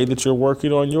going to pray that you're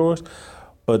working on yours.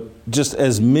 But just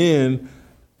as men,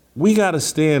 we got to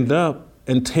stand up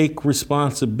and take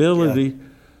responsibility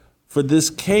for this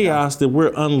chaos that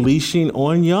we're unleashing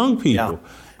on young people.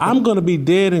 I'm going to be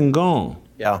dead and gone.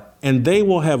 And they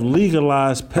will have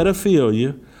legalized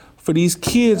pedophilia for these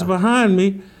kids behind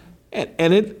me.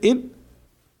 And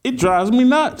it drives me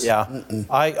nuts.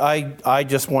 I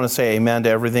just want to say amen to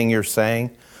everything you're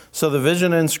saying. So the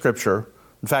vision in Scripture,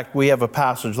 in fact, we have a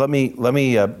passage. Let me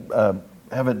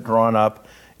have it drawn up.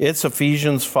 It's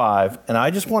Ephesians 5, and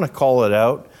I just want to call it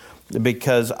out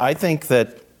because I think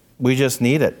that we just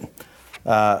need it.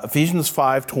 Ephesians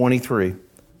 5:23.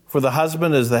 For the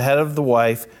husband is the head of the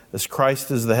wife, as Christ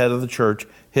is the head of the church,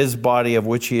 his body of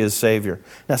which he is Savior.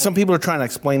 Now, some people are trying to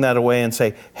explain that away and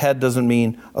say head doesn't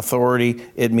mean authority,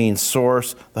 it means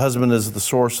source. The husband is the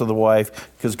source of the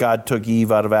wife because God took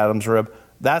Eve out of Adam's rib.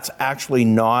 That's actually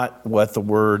not what the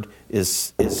word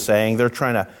is saying. They're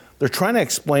trying to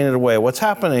explain it away. What's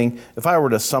happening, if I were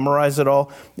to summarize it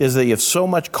all, is that you have so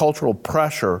much cultural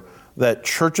pressure that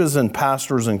churches and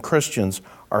pastors and Christians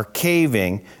are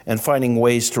caving and finding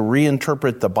ways to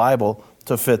reinterpret the Bible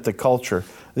to fit the culture.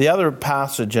 The other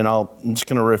passage, and I'm just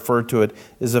going to refer to it,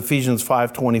 is Ephesians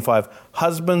 5:25.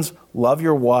 Husbands, love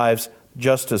your wives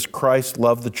just as Christ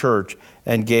loved the church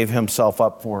and gave himself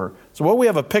up for her. So what we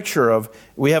have a picture of,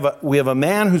 we have a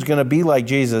man who's going to be like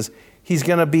Jesus. He's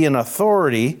going to be an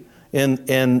authority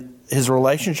in his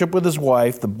relationship with his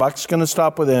wife. The buck's going to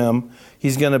stop with him.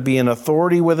 He's going to be an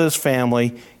authority with his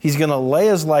family. He's going to lay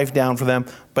his life down for them,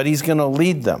 but he's going to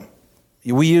lead them.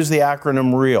 We use the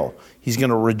acronym REAL. He's going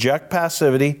to reject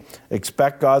passivity,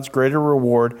 expect God's greater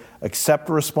reward, accept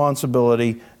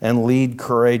responsibility, and lead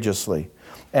courageously.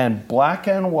 And black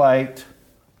and white,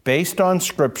 based on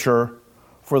Scripture,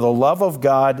 for the love of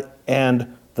God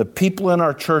and the people in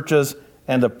our churches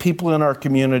and the people in our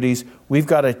communities, we've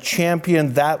got to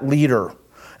champion that leader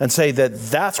and say that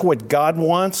that's what God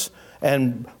wants.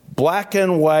 And black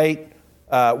and white,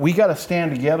 we got to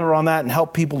stand together on that and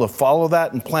help people to follow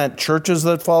that and plant churches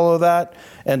that follow that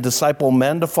and disciple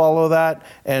men to follow that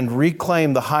and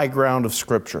reclaim the high ground of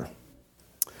Scripture.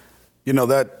 You know,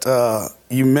 that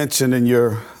you mentioned in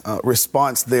your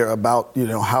response there about,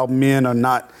 how men are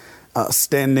not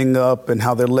standing up and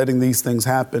how they're letting these things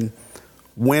happen.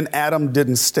 When Adam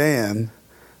didn't stand,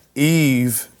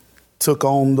 Eve took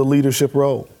on the leadership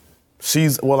role.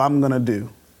 I'm going to do.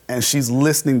 And she's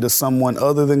listening to someone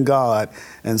other than God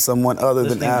and someone other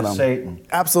than Adam. To Satan.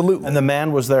 Absolutely. And the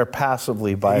man was there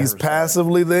passively by He's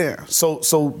passively there. So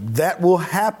that will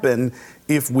happen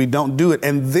if we don't do it.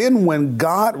 And then when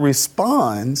God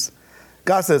responds,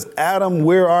 God says, Adam,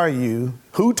 where are you?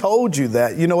 Who told you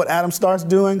that? You know what Adam starts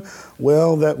doing?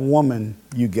 Well, that woman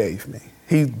you gave me.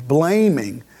 He's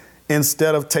blaming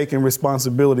instead of taking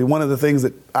responsibility. One of the things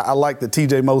that I like that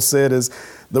T.J. Moe said is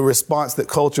the response that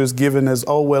culture is given is,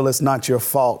 oh, well, it's not your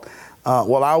fault.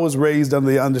 Well, I was raised under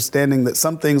the understanding that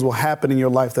some things will happen in your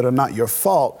life that are not your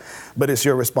fault, but it's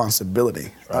your responsibility.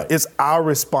 Right. It's our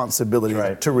responsibility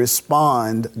to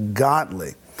respond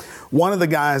godly. One of the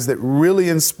guys that really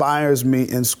inspires me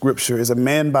in Scripture is a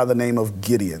man by the name of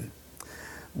Gideon.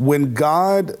 When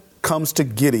God comes to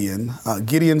Gideon,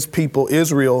 Gideon's people,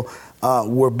 Israel,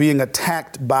 were being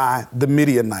attacked by the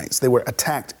Midianites. They were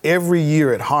attacked every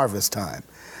year at harvest time.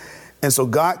 And so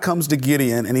God comes to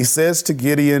Gideon and he says to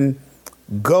Gideon,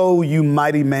 go, you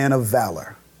mighty man of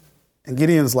valor. And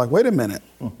Gideon's like, wait a minute.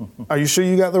 Are you sure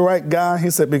you got the right guy? He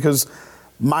said, because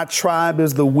my tribe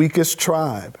is the weakest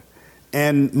tribe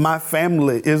and my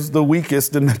family is the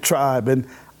weakest in the tribe. And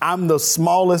I'm the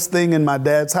smallest thing in my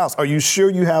dad's house. Are you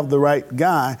sure you have the right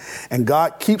guy? And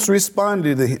God keeps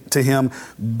responding to him,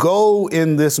 go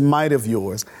in this might of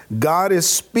yours. God is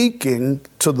speaking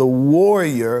to the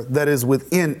warrior that is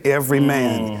within every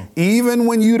man. Even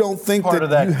when you don't think Part that of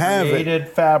that you have created it,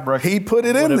 fabric, he put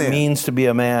it in what there. it means to be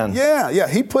a man. Yeah,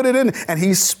 he put it in. And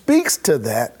he speaks to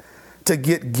that to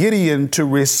get Gideon to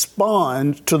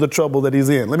respond to the trouble that he's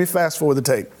in. Let me fast forward the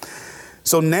tape.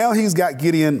 So now he's got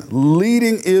Gideon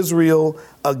leading Israel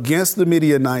against the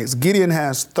Midianites. Gideon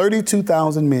has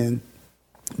 32,000 men.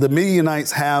 The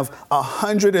Midianites have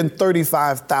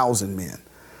 135,000 men.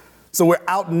 So we're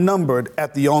outnumbered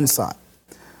at the onset.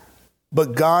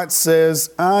 But God says,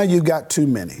 you got too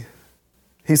many.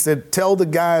 He said, tell the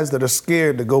guys that are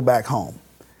scared to go back home.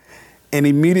 And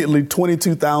immediately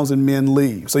 22,000 men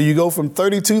leave. So you go from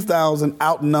 32,000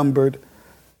 outnumbered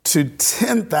to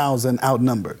 10,000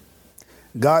 outnumbered.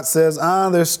 God says,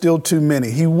 there's still too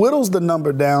many. He whittles the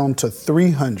number down to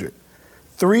 300.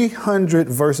 300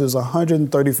 versus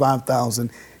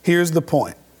 135,000. Here's the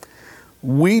point.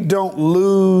 We don't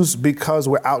lose because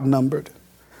we're outnumbered.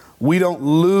 We don't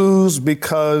lose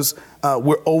because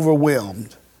we're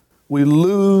overwhelmed. We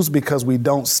lose because we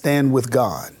don't stand with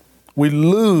God. We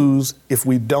lose if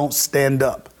we don't stand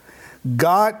up.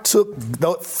 God took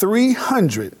the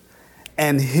 300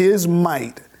 and his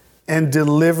might and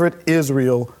delivered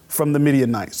Israel from the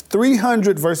Midianites.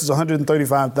 300 versus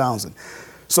 135,000.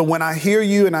 So when I hear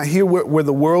you and I hear where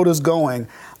the world is going,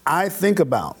 I think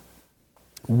about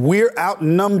we're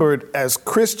outnumbered as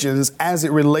Christians as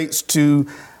it relates to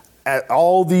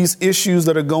all these issues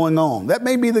that are going on. That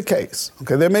may be the case.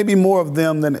 Okay, there may be more of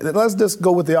them than, let's just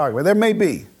go with the argument. There may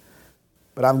be,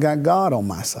 but I've got God on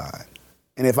my side.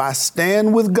 And if I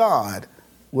stand with God,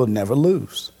 we'll never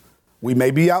lose. We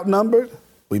may be outnumbered,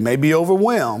 We may be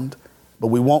overwhelmed, but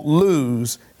we won't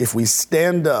lose if we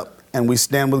stand up and we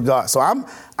stand with God. So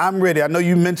I'm ready. I know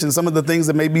you mentioned some of the things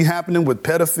that may be happening with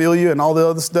pedophilia and all the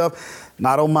other stuff.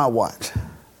 Not on my watch.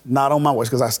 Not on my watch,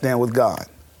 because I stand with God.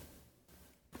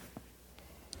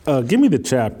 Give me the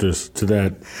chapters to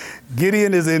that.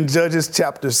 Gideon is in Judges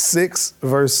chapter 6,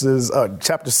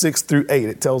 chapter 6 through 8.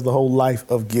 It tells the whole life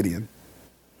of Gideon.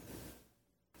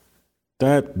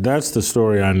 That's the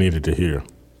story I needed to hear.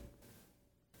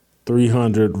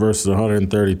 300 versus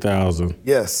 130,000.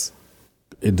 Yes.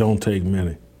 It don't take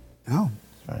many. No.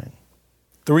 Right.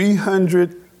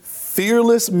 300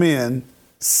 fearless men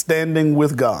standing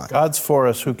with God. God's for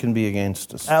us, who can be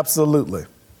against us? Absolutely.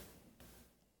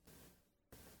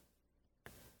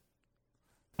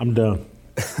 I'm done.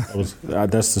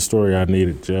 That's the story I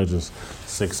needed, Judges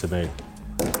 6 and 8.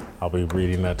 I'll be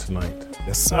reading that tonight.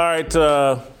 Yes, sir. All right,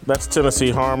 that's Tennessee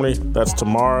Harmony. That's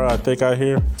tomorrow, I think I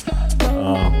hear.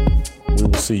 We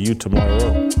will see you tomorrow.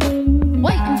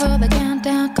 Waiting for the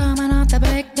countdown, coming off the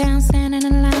breakdown, standing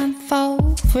in line for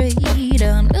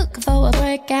freedom. Looking for a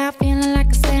breakout, feeling like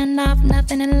a standoff,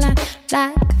 nothing in life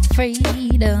like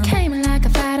freedom. Came in like a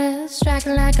fighter,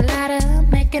 striking like a ladder,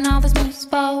 making all these moves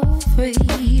for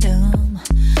freedom.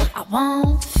 I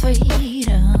want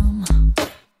freedom.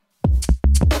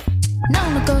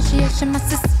 No negotiation, my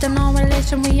sister, no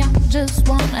relation. We all just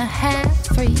wanna have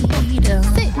freedom.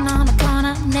 Sitting on a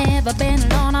corner, never been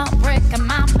alone. I'm breaking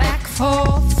my back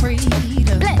for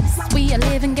freedom. Blessed, we are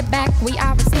living, get back. We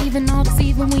are receiving, all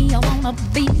deceiving. We all wanna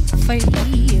be free.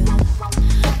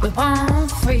 We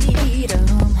want freedom.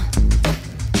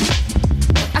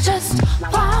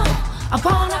 I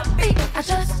wanna be.